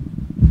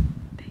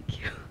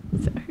 Thank you.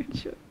 Sorry.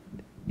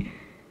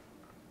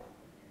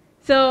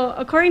 So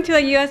according to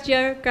the U.S.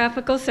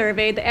 Geographical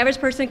Survey, the average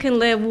person can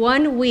live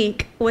 1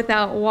 week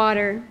without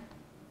water,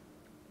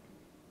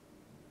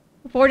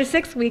 4 to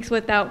 6 weeks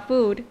without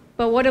food.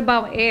 But what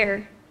about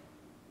air?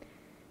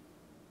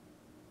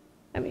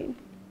 Oh, wait,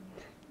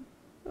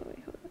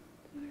 hold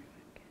on.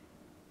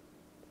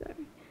 Sorry.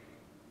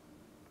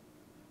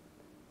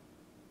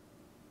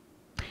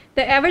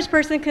 The average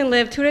person can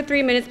live 2 to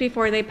 3 minutes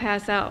before they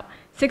pass out.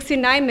 6 to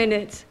 9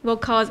 minutes will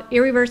cause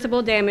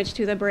irreversible damage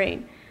to the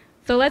brain.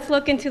 So let's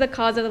look into the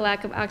cause of the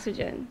lack of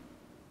oxygen.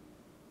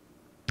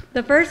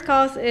 The first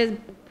cause is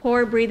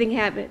poor breathing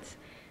habits.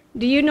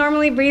 Do you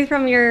normally breathe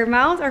from your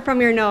mouth or from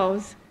your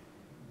nose?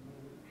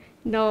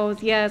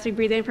 Nose, yes, we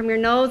breathe in from your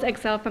nose,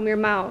 exhale from your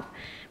mouth.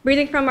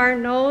 Breathing from our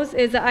nose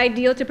is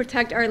ideal to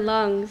protect our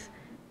lungs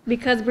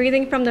because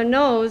breathing from the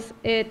nose,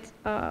 the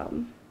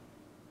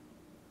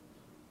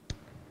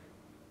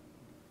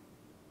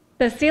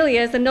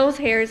cilia, the nose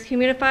hairs,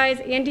 humidifies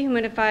and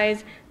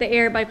dehumidifies the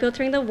air by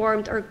filtering the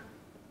warmth or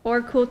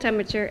or cool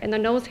temperature, and the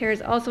nose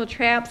hairs also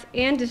traps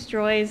and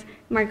destroys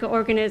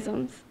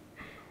microorganisms.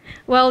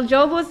 While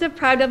Job was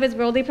deprived of his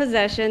worldly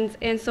possessions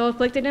and so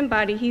afflicted in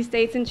body, he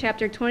states in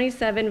chapter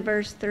 27,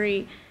 verse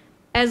 3,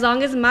 "As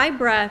long as my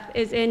breath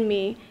is in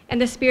me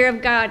and the Spirit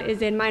of God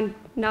is in my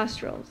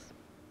nostrils."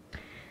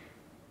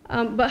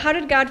 But how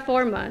did God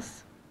form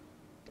us?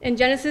 In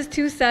Genesis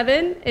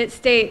 2:7, it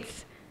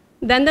states,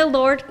 "Then the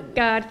Lord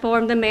God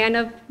formed the man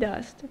of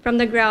dust from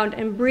the ground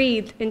and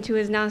breathed into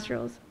his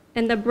nostrils,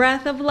 and the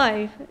breath of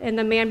life, and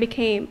the man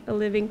became a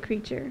living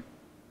creature."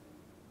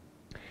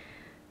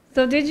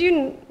 So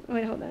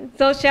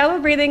So shallow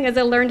breathing is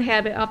a learned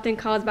habit often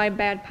caused by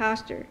bad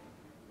posture.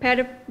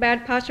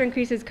 Bad posture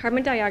increases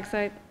carbon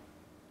dioxide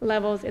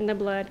levels in the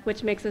blood,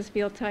 which makes us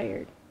feel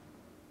tired.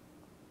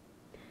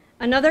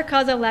 Another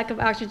cause of lack of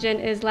oxygen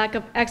is lack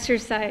of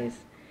exercise.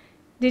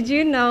 Did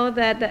you know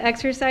that the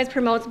exercise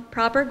promotes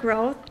proper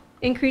growth,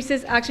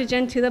 increases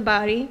oxygen to the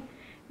body,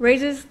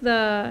 raises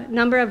the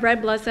number of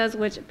red blood cells,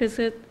 which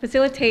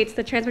facilitates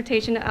the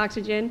transportation of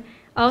oxygen,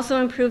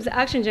 also improves the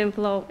oxygen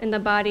flow in the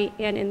body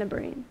and in the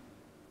brain?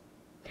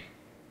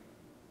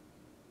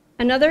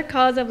 Another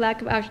cause of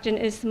lack of oxygen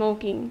is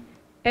smoking.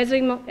 As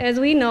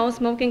we know,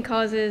 smoking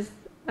damages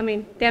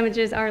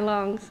our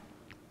lungs.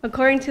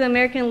 According to the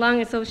American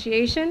Lung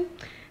Association,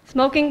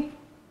 smoking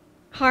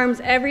harms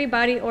every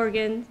body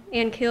organ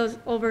and kills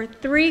over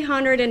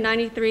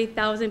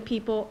 393,000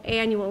 people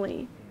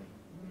annually.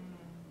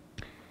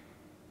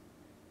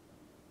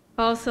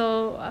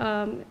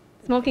 Also,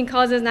 smoking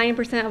causes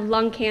 90% of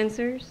lung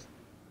cancers,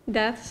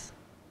 deaths,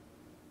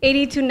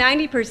 80 to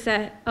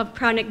 90% of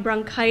chronic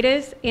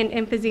bronchitis and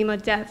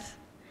emphysema deaths.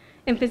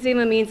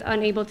 Emphysema means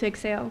unable to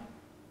exhale.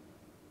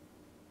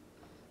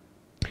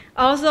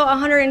 Also,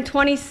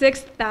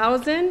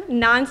 126,000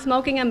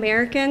 non-smoking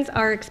Americans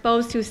are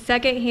exposed to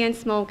secondhand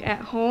smoke at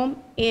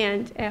home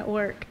and at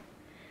work.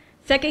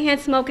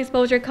 Secondhand smoke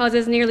exposure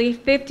causes nearly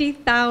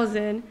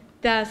 50,000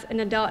 deaths in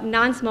adult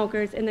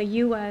non-smokers in the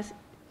U.S.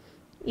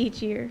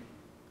 each year.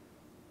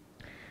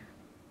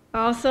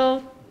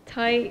 Also,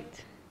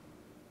 tight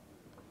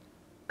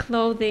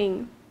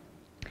clothing.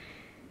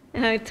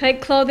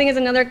 Tight clothing is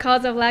another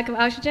cause of lack of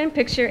oxygen.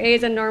 Picture A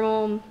is a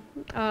normal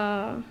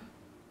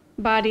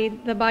body.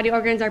 The body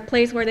organs are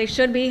placed where they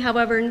should be.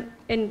 However,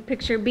 in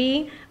picture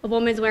B, a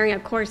woman is wearing a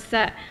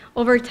corset.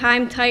 Over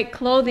time, tight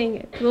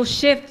clothing will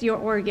shift your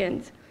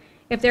organs.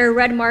 If there are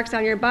red marks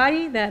on your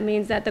body, that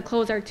means that the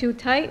clothes are too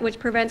tight, which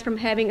prevents from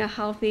having a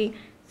healthy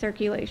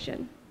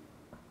circulation.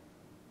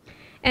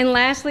 And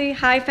lastly,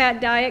 high-fat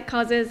diet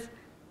causes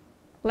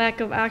lack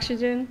of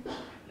oxygen.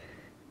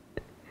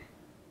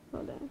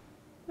 Hold on,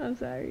 I'm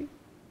sorry.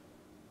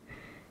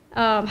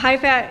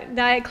 High-fat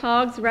diet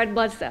clogs red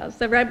blood cells.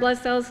 The red blood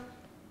cells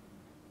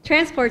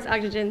transports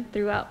oxygen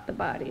throughout the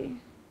body.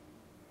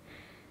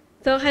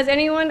 So has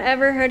anyone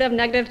ever heard of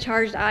negative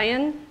charged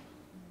ion?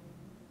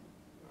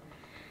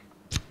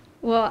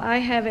 Well, I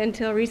haven't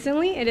until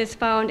recently. It is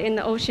found in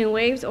the ocean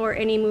waves or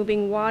any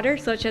moving water,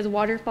 such as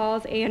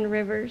waterfalls and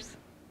rivers.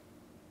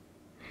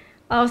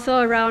 Also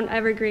around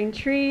evergreen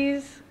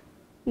trees,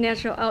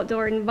 natural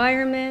outdoor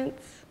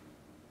environments,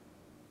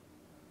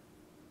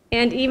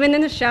 and even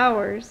in the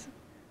showers.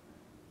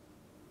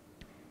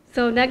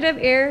 So negative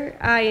air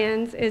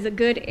ions is a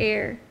good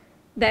air.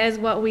 That is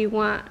what we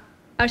want.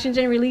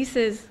 Oxygen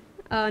releases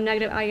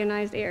negative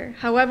ionized air.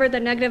 However, the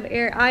negative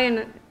air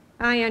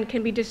ion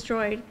can be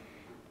destroyed.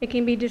 It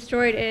can be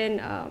destroyed in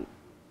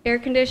air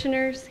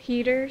conditioners,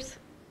 heaters.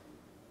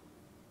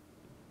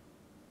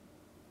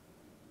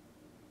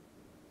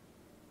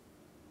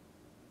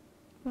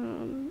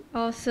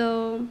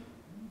 Also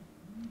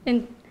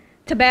in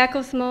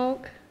tobacco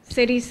smoke,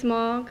 city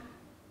smog,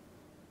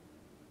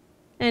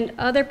 and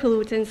other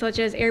pollutants such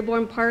as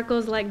airborne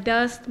particles like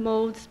dust,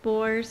 mold,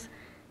 spores,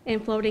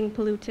 and floating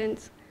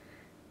pollutants,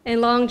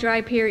 and long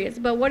dry periods.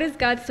 But what is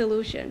God's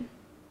solution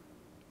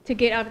to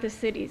get out of the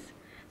cities?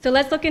 So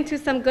let's look into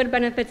some good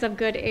benefits of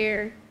good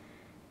air.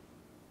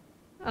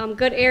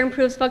 Good air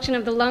improves function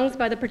of the lungs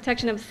by the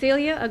protection of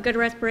cilia. A good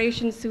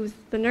respiration soothes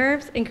the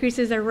nerves,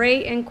 increases the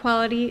rate and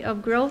quality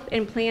of growth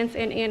in plants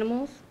and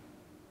animals.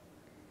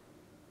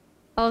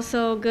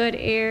 Also, good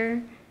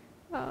air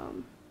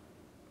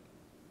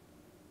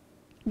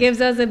gives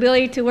us the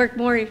ability to work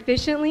more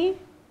efficiently,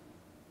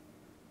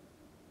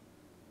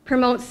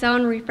 promotes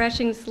sound,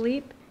 refreshing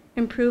sleep,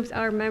 improves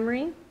our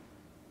memory,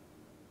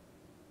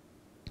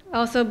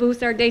 also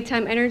boosts our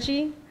daytime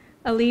energy,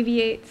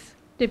 alleviates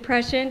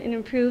depression, and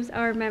improves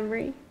our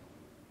memory.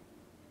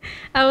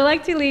 I would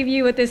like to leave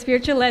you with a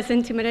spiritual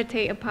lesson to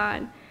meditate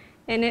upon,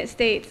 and it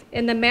states,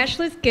 "In the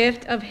matchless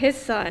gift of His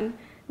Son,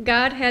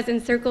 God has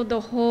encircled the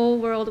whole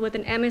world with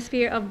an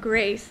atmosphere of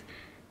grace,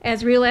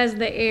 as real as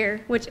the air,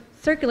 which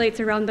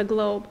circulates around the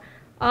globe.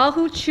 All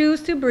who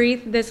choose to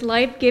breathe this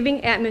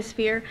life-giving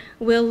atmosphere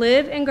will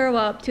live and grow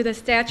up to the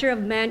stature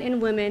of men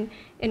and women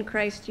in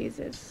Christ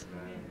Jesus."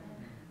 Amen.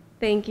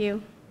 Thank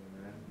you.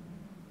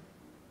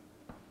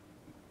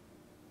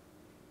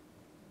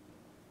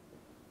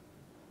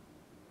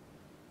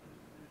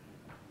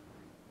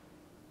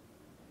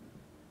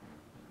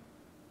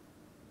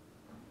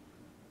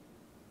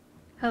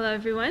 Hello,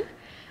 everyone.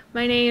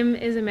 My name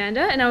is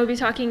Amanda, and I will be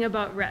talking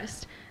about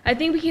rest. I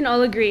think we can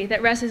all agree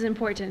that rest is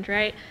important,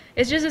 right?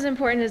 It's just as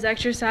important as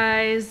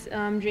exercise,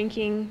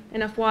 drinking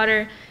enough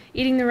water,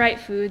 eating the right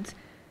foods,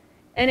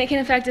 and it can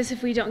affect us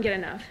if we don't get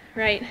enough,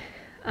 right?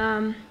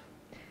 I'm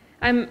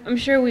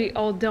sure we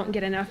all don't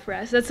get enough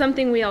rest. That's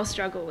something we all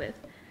struggle with.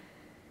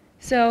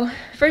 So,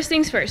 first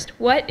things first,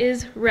 what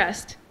is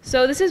rest?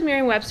 So this is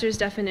Merriam-Webster's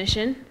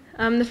definition.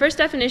 The first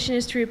definition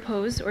is to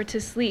repose or to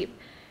sleep,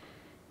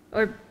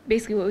 or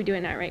basically what we do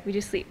at night, right? We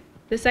just sleep.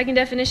 The second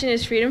definition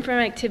is freedom from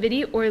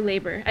activity or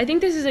labor. I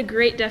think this is a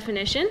great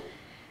definition,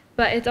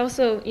 but it's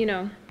also,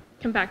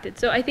 compacted.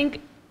 So I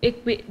think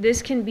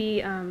this can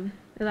be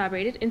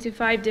elaborated into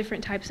 5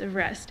 different types of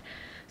rest.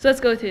 So let's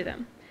go through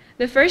them.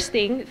 The first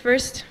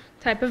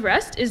type of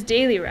rest is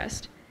daily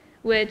rest,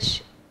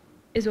 which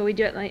is what we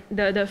do at night.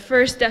 The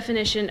first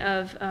definition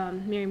of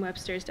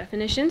Merriam-Webster's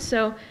definition.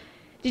 So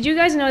did you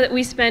guys know that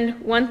we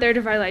spend 1/3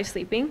 of our life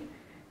sleeping?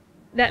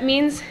 That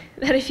means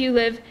that if you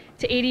live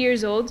to 80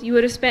 years old, you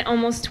would have spent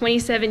almost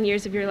 27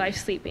 years of your life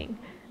sleeping.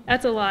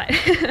 That's a lot.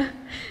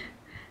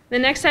 The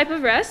next type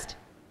of rest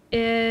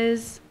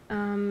is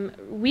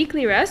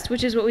weekly rest,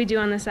 which is what we do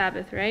on the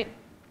Sabbath, right?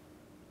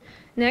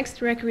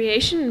 Next,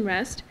 recreation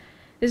rest.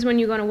 This is when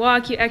you go on a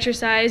walk, you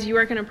exercise, you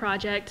work on a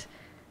project.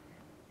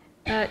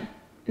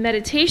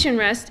 Meditation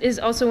rest is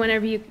also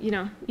whenever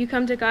you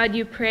come to God,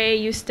 you pray,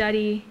 you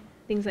study,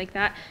 things like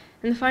that.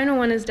 And the final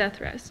one is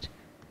death rest.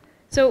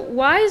 So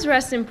why is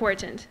rest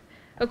important?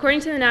 According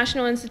to the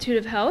National Institute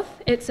of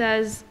Health, it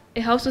says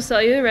it helps with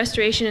cellular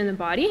restoration in the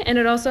body, and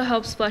it also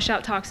helps flush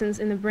out toxins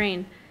in the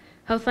brain.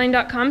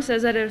 Healthline.com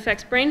says that it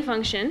affects brain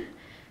function,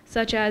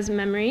 such as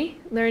memory,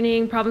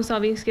 learning,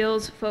 problem-solving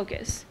skills,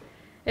 focus.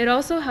 It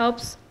also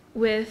helps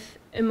with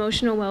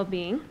emotional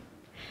well-being,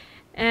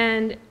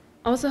 and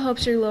also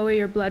helps you lower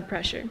your blood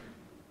pressure,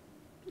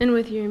 and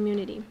with your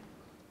immunity.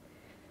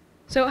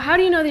 So how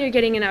do you know that you're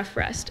getting enough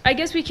rest? I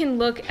guess we can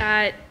look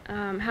at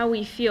how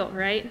we feel,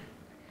 right?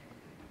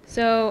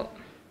 So,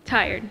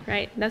 tired,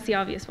 right? That's the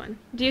obvious one.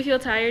 Do you feel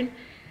tired?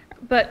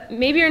 But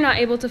maybe you're not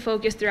able to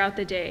focus throughout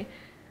the day.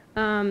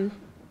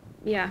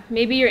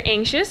 Maybe you're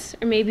anxious,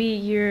 or maybe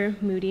you're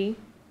moody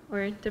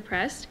or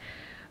depressed,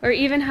 or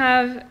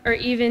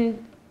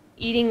even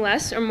eating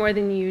less or more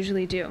than you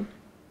usually do.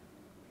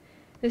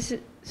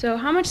 So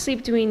how much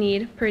sleep do we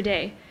need per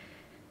day?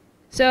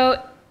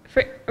 So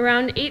for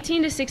around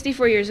 18 to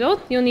 64 years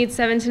old, you'll need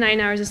 7 to 9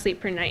 hours of sleep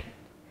per night.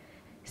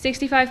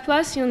 65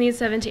 plus, you'll need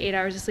 7 to 8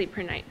 hours of sleep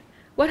per night.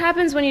 What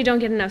happens when you don't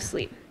get enough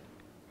sleep?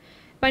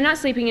 By not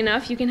sleeping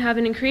enough, you can have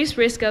an increased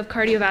risk of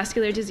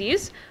cardiovascular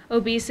disease,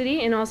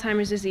 obesity, and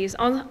Alzheimer's disease.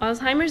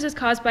 Alzheimer's is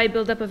caused by a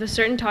buildup of a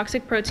certain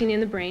toxic protein in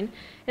the brain,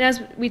 and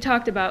as we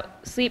talked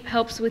about, sleep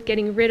helps with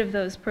getting rid of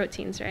those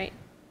proteins, right?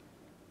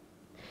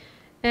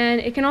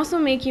 And it can also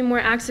make you more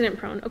accident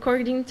prone.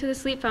 According to the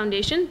Sleep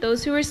Foundation,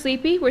 those who were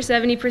sleepy were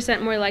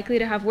 70% more likely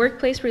to have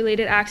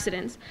workplace-related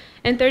accidents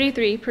and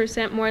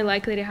 33% more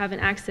likely to have an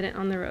accident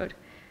on the road.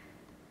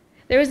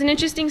 There was an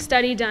interesting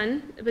study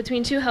done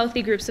between 2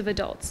 healthy groups of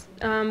adults.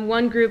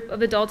 One group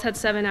of adults had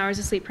 7 hours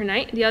of sleep per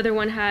night. The other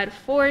one had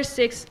 4,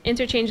 6,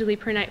 interchangeably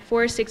per night,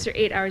 4, 6, or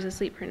 8 hours of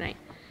sleep per night.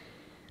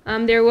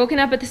 They were woken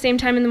up at the same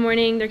time in the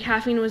morning, their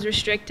caffeine was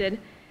restricted,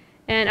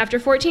 and after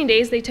 14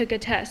 days, they took a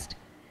test.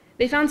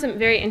 They found some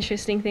very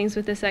interesting things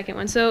with the second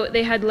one. So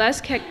they had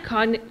less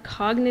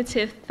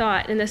cognitive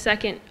thought in the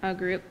second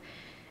group,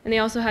 and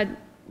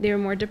they were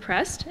more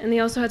depressed, and they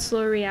also had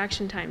slower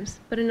reaction times.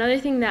 But another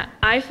thing that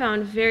I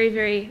found very,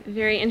 very,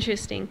 very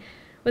interesting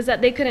was that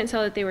they couldn't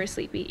tell that they were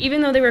sleepy.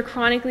 Even though they were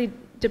chronically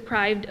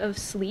deprived of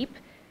sleep,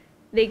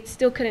 they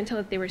still couldn't tell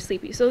that they were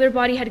sleepy. So their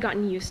body had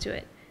gotten used to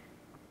it.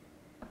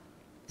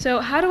 So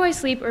how do I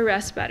sleep or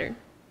rest better?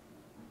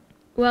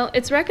 Well,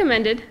 it's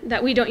recommended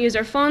that we don't use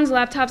our phones,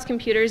 laptops,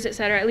 computers,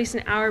 etc., at least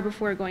an hour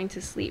before going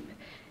to sleep.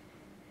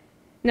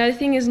 Another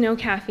thing is no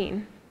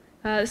caffeine.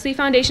 The Sleep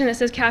Foundation that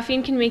says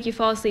caffeine can make you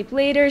fall asleep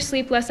later,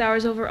 sleep less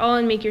hours overall,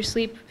 and make your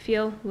sleep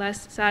feel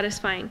less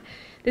satisfying.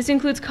 This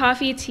includes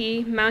coffee,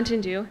 tea, Mountain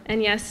Dew,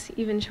 and yes,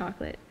 even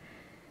chocolate.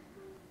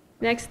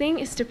 Next thing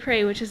is to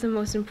pray, which is the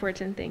most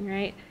important thing,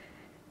 right?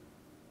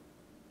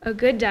 A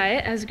good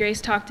diet, as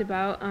Grace talked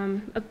about,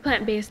 a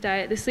plant-based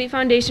diet. The Sleep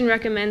Foundation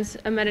recommends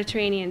a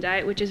Mediterranean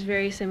diet, which is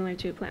very similar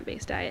to a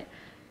plant-based diet.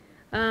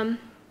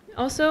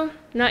 Also,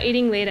 not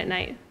eating late at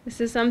night.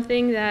 This is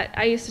something that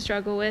I used to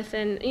struggle with,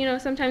 and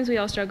sometimes we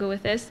all struggle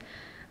with this.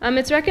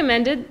 It's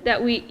recommended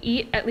that we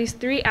eat at least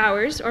 3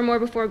 hours or more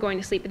before going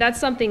to sleep. But that's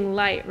something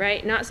light,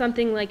 right? Not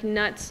something like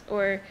nuts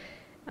or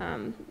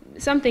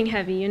something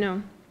heavy,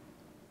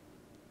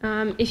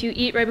 If you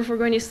eat right before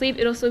going to sleep,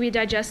 it'll still be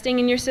digesting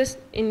in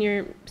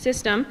your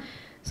system,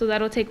 so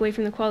that'll take away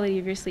from the quality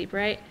of your sleep,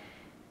 right?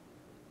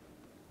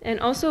 And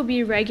also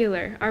be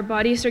regular. Our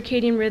body's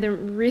circadian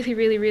rhythm really,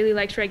 really, really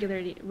likes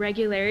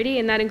regularity,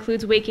 and that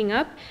includes waking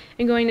up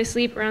and going to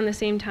sleep around the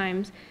same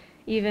times,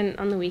 even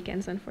on the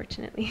weekends,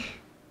 unfortunately.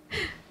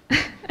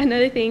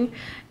 Another thing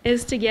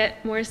is to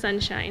get more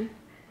sunshine,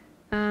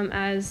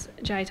 as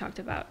Jai talked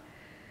about.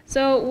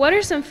 So what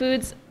are some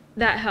foods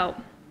that help.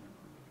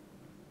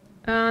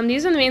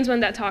 These are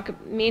the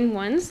main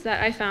ones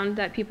that I found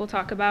that people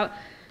talk about.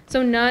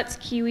 So nuts,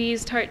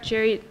 kiwis, tart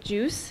cherry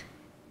juice,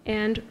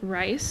 and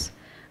rice.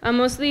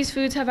 Most of these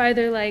foods have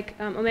either like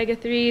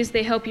omega-3s,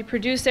 they help you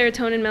produce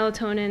serotonin,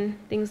 melatonin,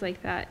 things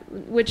like that,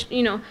 which,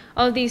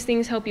 all of these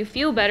things help you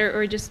feel better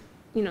or just,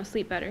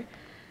 sleep better.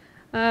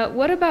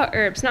 What about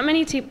herbs? Not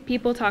many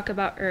people talk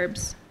about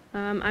herbs.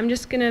 I'm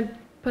just going to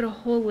put a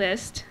whole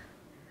list.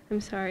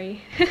 I'm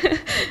sorry,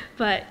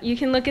 but you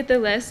can look at the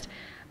list.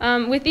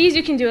 With these,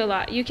 you can do a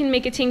lot. You can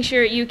make a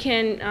tincture. You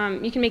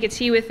can make a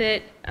tea with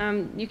it.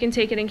 You can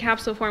take it in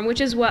capsule form,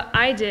 which is what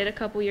I did a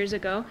couple years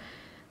ago.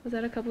 Was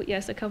that a couple?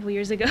 Yes, a couple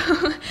years ago.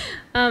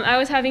 I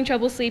was having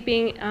trouble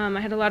sleeping. I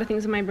had a lot of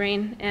things in my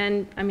brain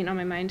on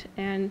my mind.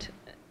 And,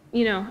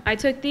 I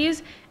took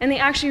these, and they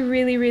actually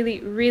really, really,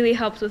 really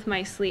helped with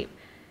my sleep.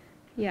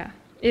 Yeah,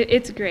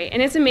 it's great.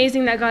 And it's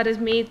amazing that God has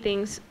made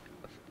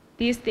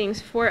these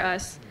things for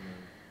us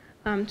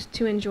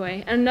to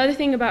enjoy. And another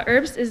thing about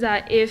herbs is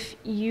that if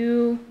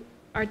you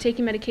are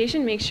taking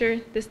medication, make sure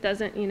this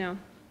doesn't,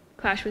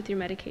 clash with your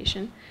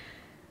medication.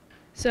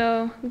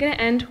 So I'm going to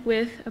end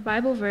with a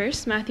Bible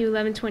verse. Matthew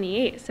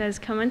 11:28 says,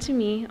 "Come unto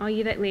me, all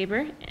ye that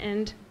labor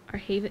and are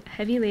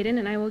heavy laden,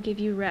 and I will give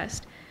you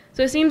rest."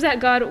 So it seems that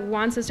God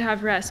wants us to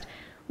have rest.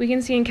 We can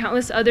see in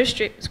countless other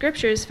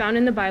scriptures found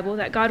in the Bible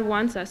that God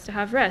wants us to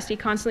have rest. He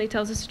constantly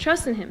tells us to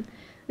trust in him.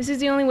 This is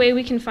the only way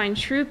we can find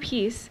true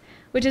peace,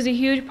 which is a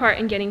huge part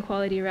in getting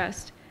quality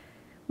rest.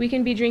 We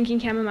can be drinking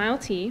chamomile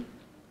tea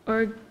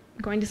or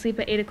going to sleep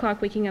at 8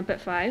 o'clock, waking up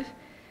at 5.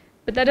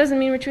 But that doesn't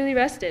mean we're truly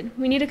rested.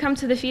 We need to come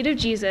to the feet of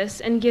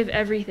Jesus and give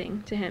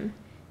everything to him.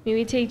 May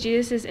we take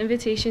Jesus'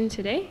 invitation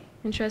today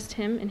and trust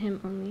him and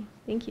him only.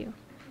 Thank you.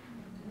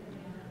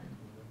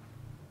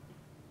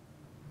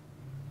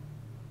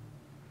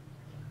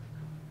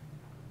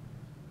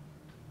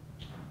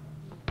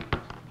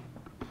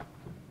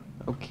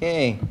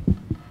 Okay.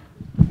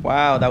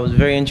 Wow, that was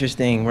very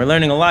interesting. We're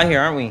learning a lot here,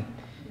 aren't we?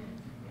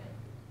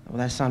 Well,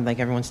 that sounds like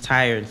everyone's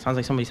tired. It sounds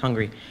like somebody's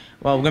hungry.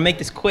 Well, we're going to make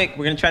this quick.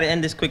 We're going to try to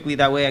end this quickly.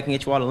 That way I can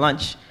get you all to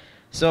lunch.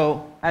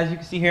 So, as you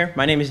can see here,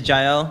 my name is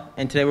Jael,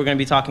 and today we're going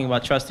to be talking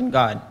about trusting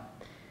God.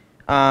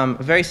 A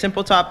very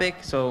simple topic,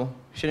 so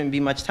shouldn't be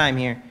much time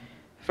here.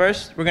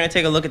 First, we're going to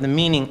take a look at the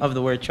meaning of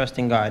the word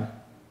trusting God.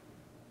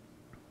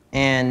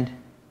 And,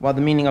 well,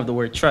 the meaning of the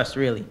word trust,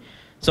 really.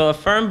 So, a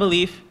firm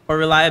belief or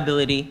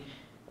reliability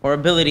or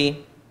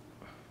ability,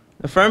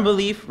 a firm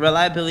belief,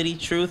 reliability,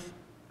 truth,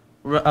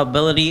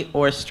 ability,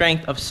 or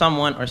strength of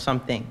someone or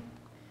something.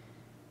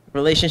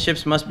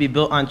 Relationships must be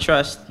built on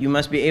trust. You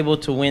must be able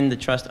to win the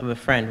trust of a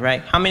friend,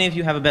 right? How many of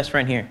you have a best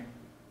friend here?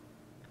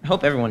 I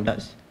hope everyone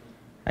does,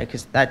 right?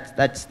 Because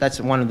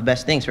that's one of the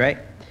best things, right?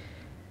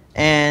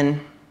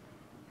 And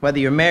whether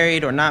you're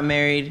married or not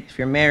married, if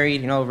you're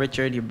married,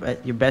 Richard,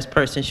 your best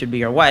person should be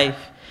your wife.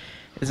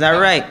 Is that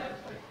right?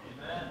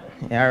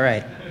 Yeah, all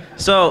right.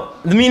 So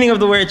the meaning of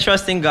the word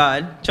trusting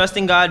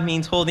God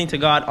means holding to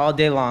God all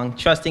day long,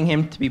 trusting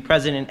him to be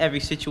present in every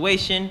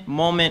situation,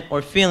 moment,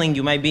 or feeling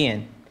you might be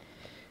in.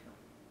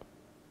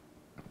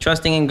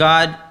 Trusting in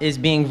God is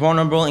being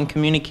vulnerable and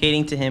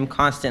communicating to him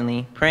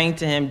constantly, praying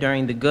to him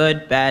during the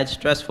good, bad,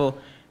 stressful,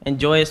 and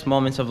joyous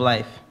moments of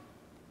life.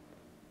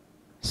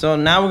 So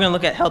now we're going to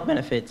look at health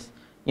benefits.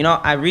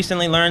 I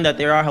recently learned that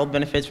there are health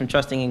benefits from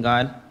trusting in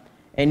God.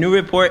 A new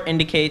report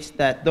indicates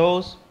that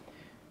those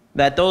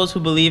who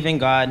believe in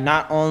God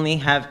not only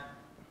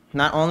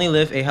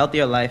live a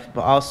healthier life,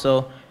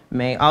 but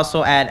may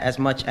also add as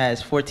much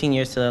as 14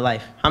 years to their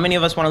life. How many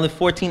of us want to live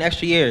 14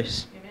 extra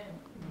years?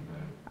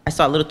 I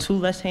saw a little 2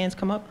 less hands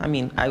come up.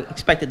 I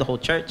expected the whole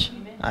church.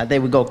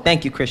 There we go.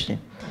 Thank you, Christian.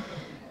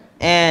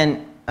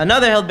 And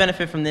another health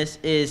benefit from this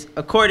is,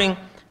 according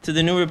to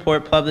the new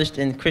report published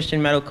in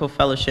Christian Medical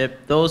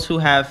Fellowship, those who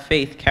have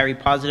faith carry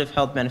positive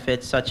health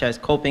benefits such as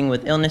coping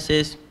with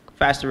illnesses,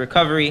 faster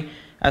recovery,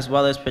 as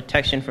well as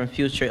protection from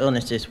future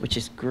illnesses, which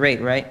is great,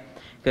 right?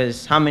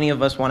 Because how many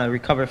of us want to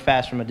recover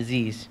fast from a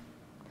disease,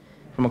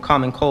 from a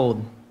common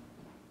cold?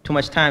 Too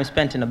much time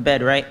spent in a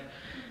bed, right?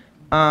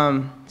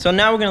 So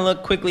now we're going to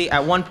look quickly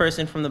at one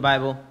person from the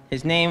Bible.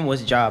 His name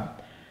was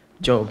Job.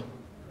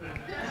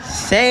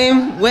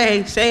 Same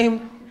way,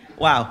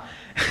 wow.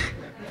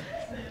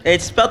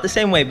 It's spelled the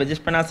same way, but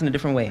just pronounced in a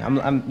different way.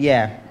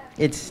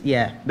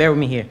 Bear with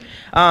me here.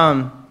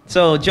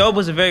 So Job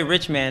was a very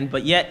rich man,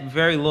 but yet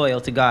very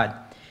loyal to God.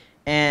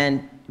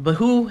 But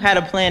who had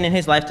a plan in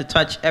his life to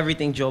touch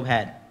everything Job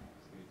had?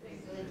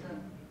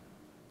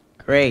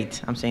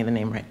 Great. I'm saying the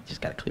name right. Just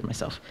got to clear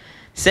myself.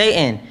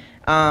 Satan.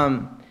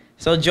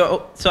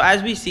 So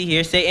as we see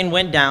here,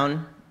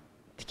 Satan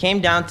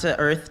came down to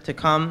earth to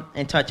come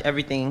and touch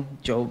everything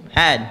Job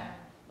had.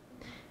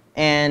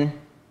 And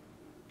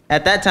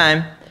at that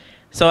time,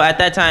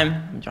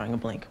 I'm drawing a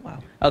blank. Wow.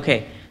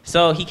 Okay.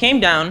 So he came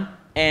down,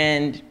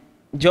 and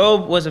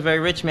Job was a very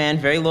rich man,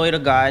 very loyal to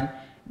God.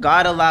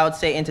 God allowed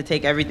Satan to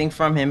take everything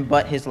from him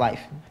but his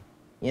life.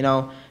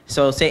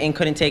 So Satan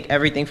couldn't take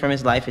everything from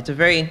his life. It's a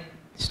very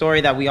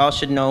story that we all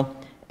should know.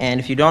 And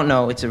if you don't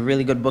know, it's a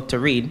really good book to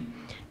read.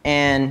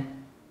 And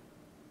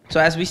so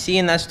as we see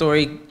in that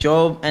story,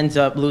 Job ends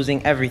up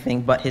losing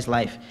everything but his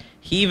life.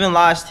 He even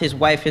lost his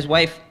wife. His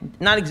wife,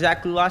 not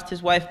exactly lost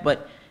his wife,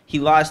 but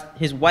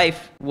his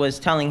wife was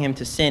telling him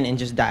to sin and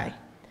just die.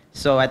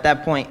 So at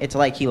that point, it's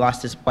like he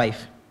lost his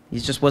wife. He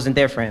just wasn't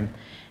there for him.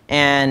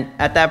 And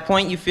at that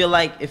point, you feel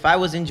like if I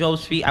was in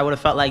Job's feet, I would have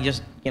felt like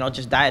just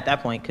die at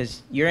that point,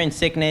 because you're in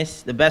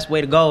sickness. The best way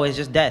to go is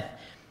just death.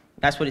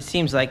 That's what it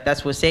seems like.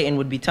 That's what Satan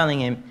would be telling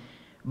him.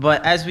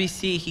 But as we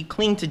see, he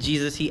clinged to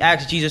Jesus. He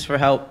asked Jesus for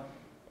help.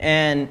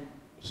 And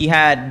he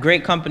had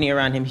great company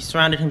around him. He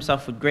surrounded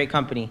himself with great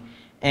company.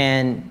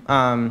 And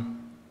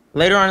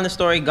later on in the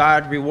story,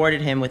 God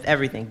rewarded him with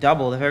everything,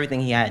 double of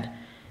everything he had.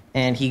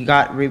 And he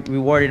got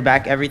rewarded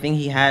back everything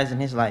he has in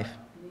his life.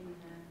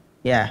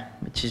 Yeah,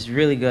 which is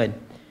really good.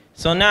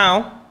 So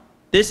now,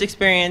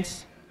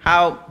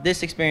 how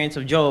this experience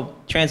of Job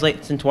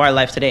translates into our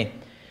life today.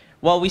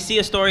 Well, we see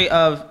a story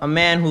of a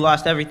man who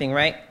lost everything,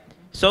 right?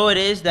 So it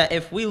is that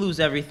if we lose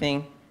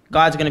everything,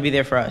 God's going to be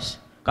there for us.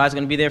 God's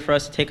going to be there for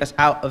us to take us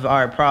out of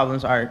our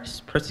problems,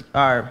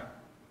 our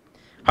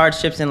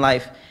hardships in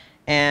life.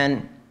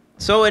 And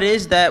so it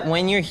is that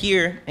when you're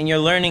here and you're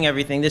learning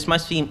everything,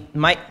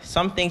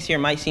 some things here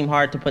might seem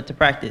hard to put to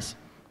practice.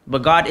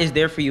 But God is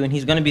there for you, and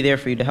he's going to be there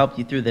for you to help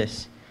you through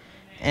this.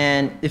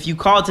 And if you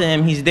call to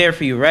him, he's there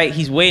for you, right?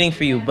 He's waiting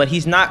for you, but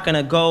he's not going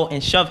to go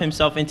and shove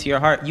himself into your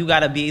heart. You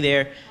got to be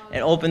there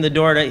and open the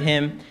door to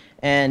him,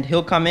 and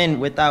he'll come in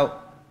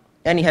without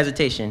any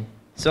hesitation.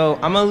 So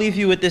I'm going to leave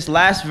you with this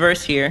last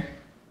verse here.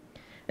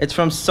 It's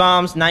from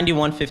Psalms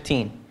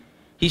 91:15.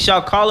 He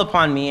shall call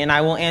upon me, and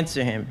I will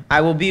answer him.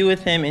 I will be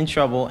with him in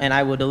trouble, and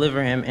I will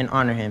deliver him and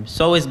honor him.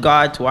 So is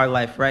God to our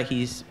life, right?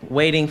 He's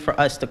waiting for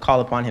us to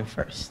call upon him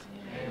first.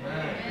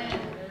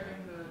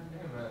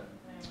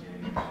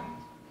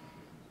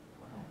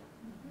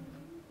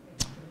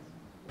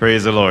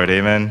 Praise the Lord.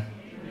 Amen.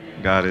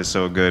 God is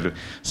so good.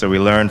 So we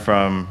learned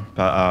from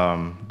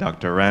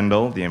Dr.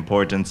 Randall the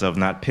importance of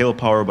not pill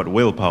power but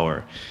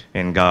willpower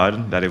in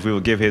God, that if we will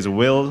give his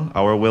will,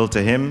 our will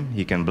to him,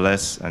 he can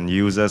bless and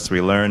use us.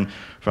 We learn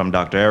from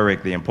Dr.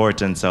 Eric the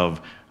importance of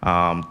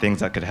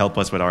things that could help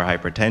us with our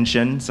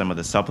hypertension, some of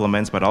the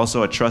supplements, but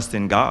also a trust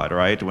in God,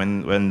 right?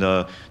 When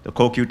the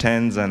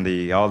CoQ10s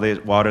and all the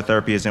water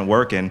therapy isn't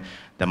working,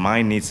 the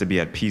mind needs to be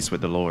at peace with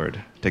the Lord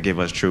to give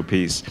us true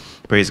peace.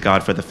 Praise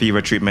God for the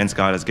fever treatments.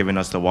 God has given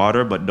us the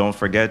water, but don't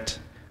forget,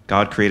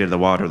 God created the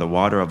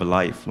water of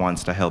life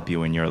wants to help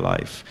you in your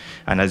life.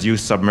 And as you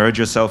submerge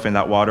yourself in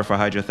that water for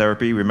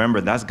hydrotherapy, remember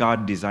that's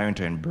God desiring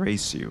to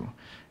embrace you.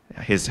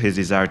 His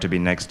desire to be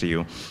next to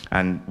you.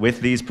 And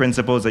with these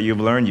principles that you've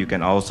learned, you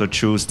can also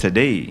choose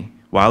today,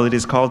 while it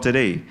is called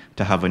today,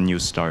 to have a new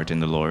start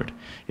in the Lord.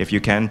 If you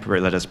can,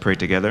 let us pray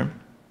together.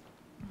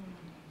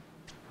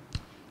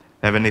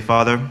 Heavenly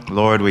Father,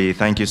 Lord, we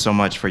thank you so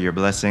much for your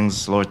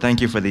blessings. Lord,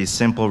 thank you for these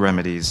simple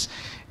remedies.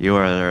 You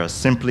are a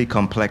simply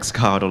complex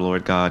God, O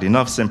Lord God.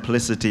 Enough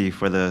simplicity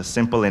for the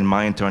simple in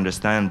mind to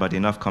understand, but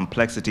enough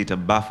complexity to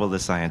baffle the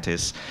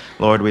scientists.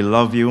 Lord, we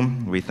love you.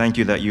 We thank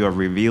you that you have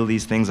revealed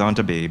these things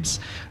unto babes.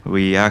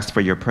 We ask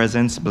for your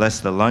presence.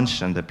 Bless the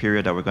lunch and the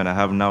period that we're going to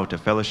have now to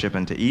fellowship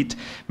and to eat.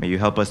 May you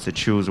help us to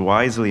choose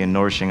wisely in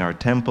nourishing our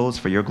temples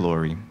for your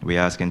glory. We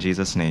ask in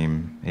Jesus'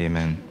 name.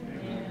 Amen.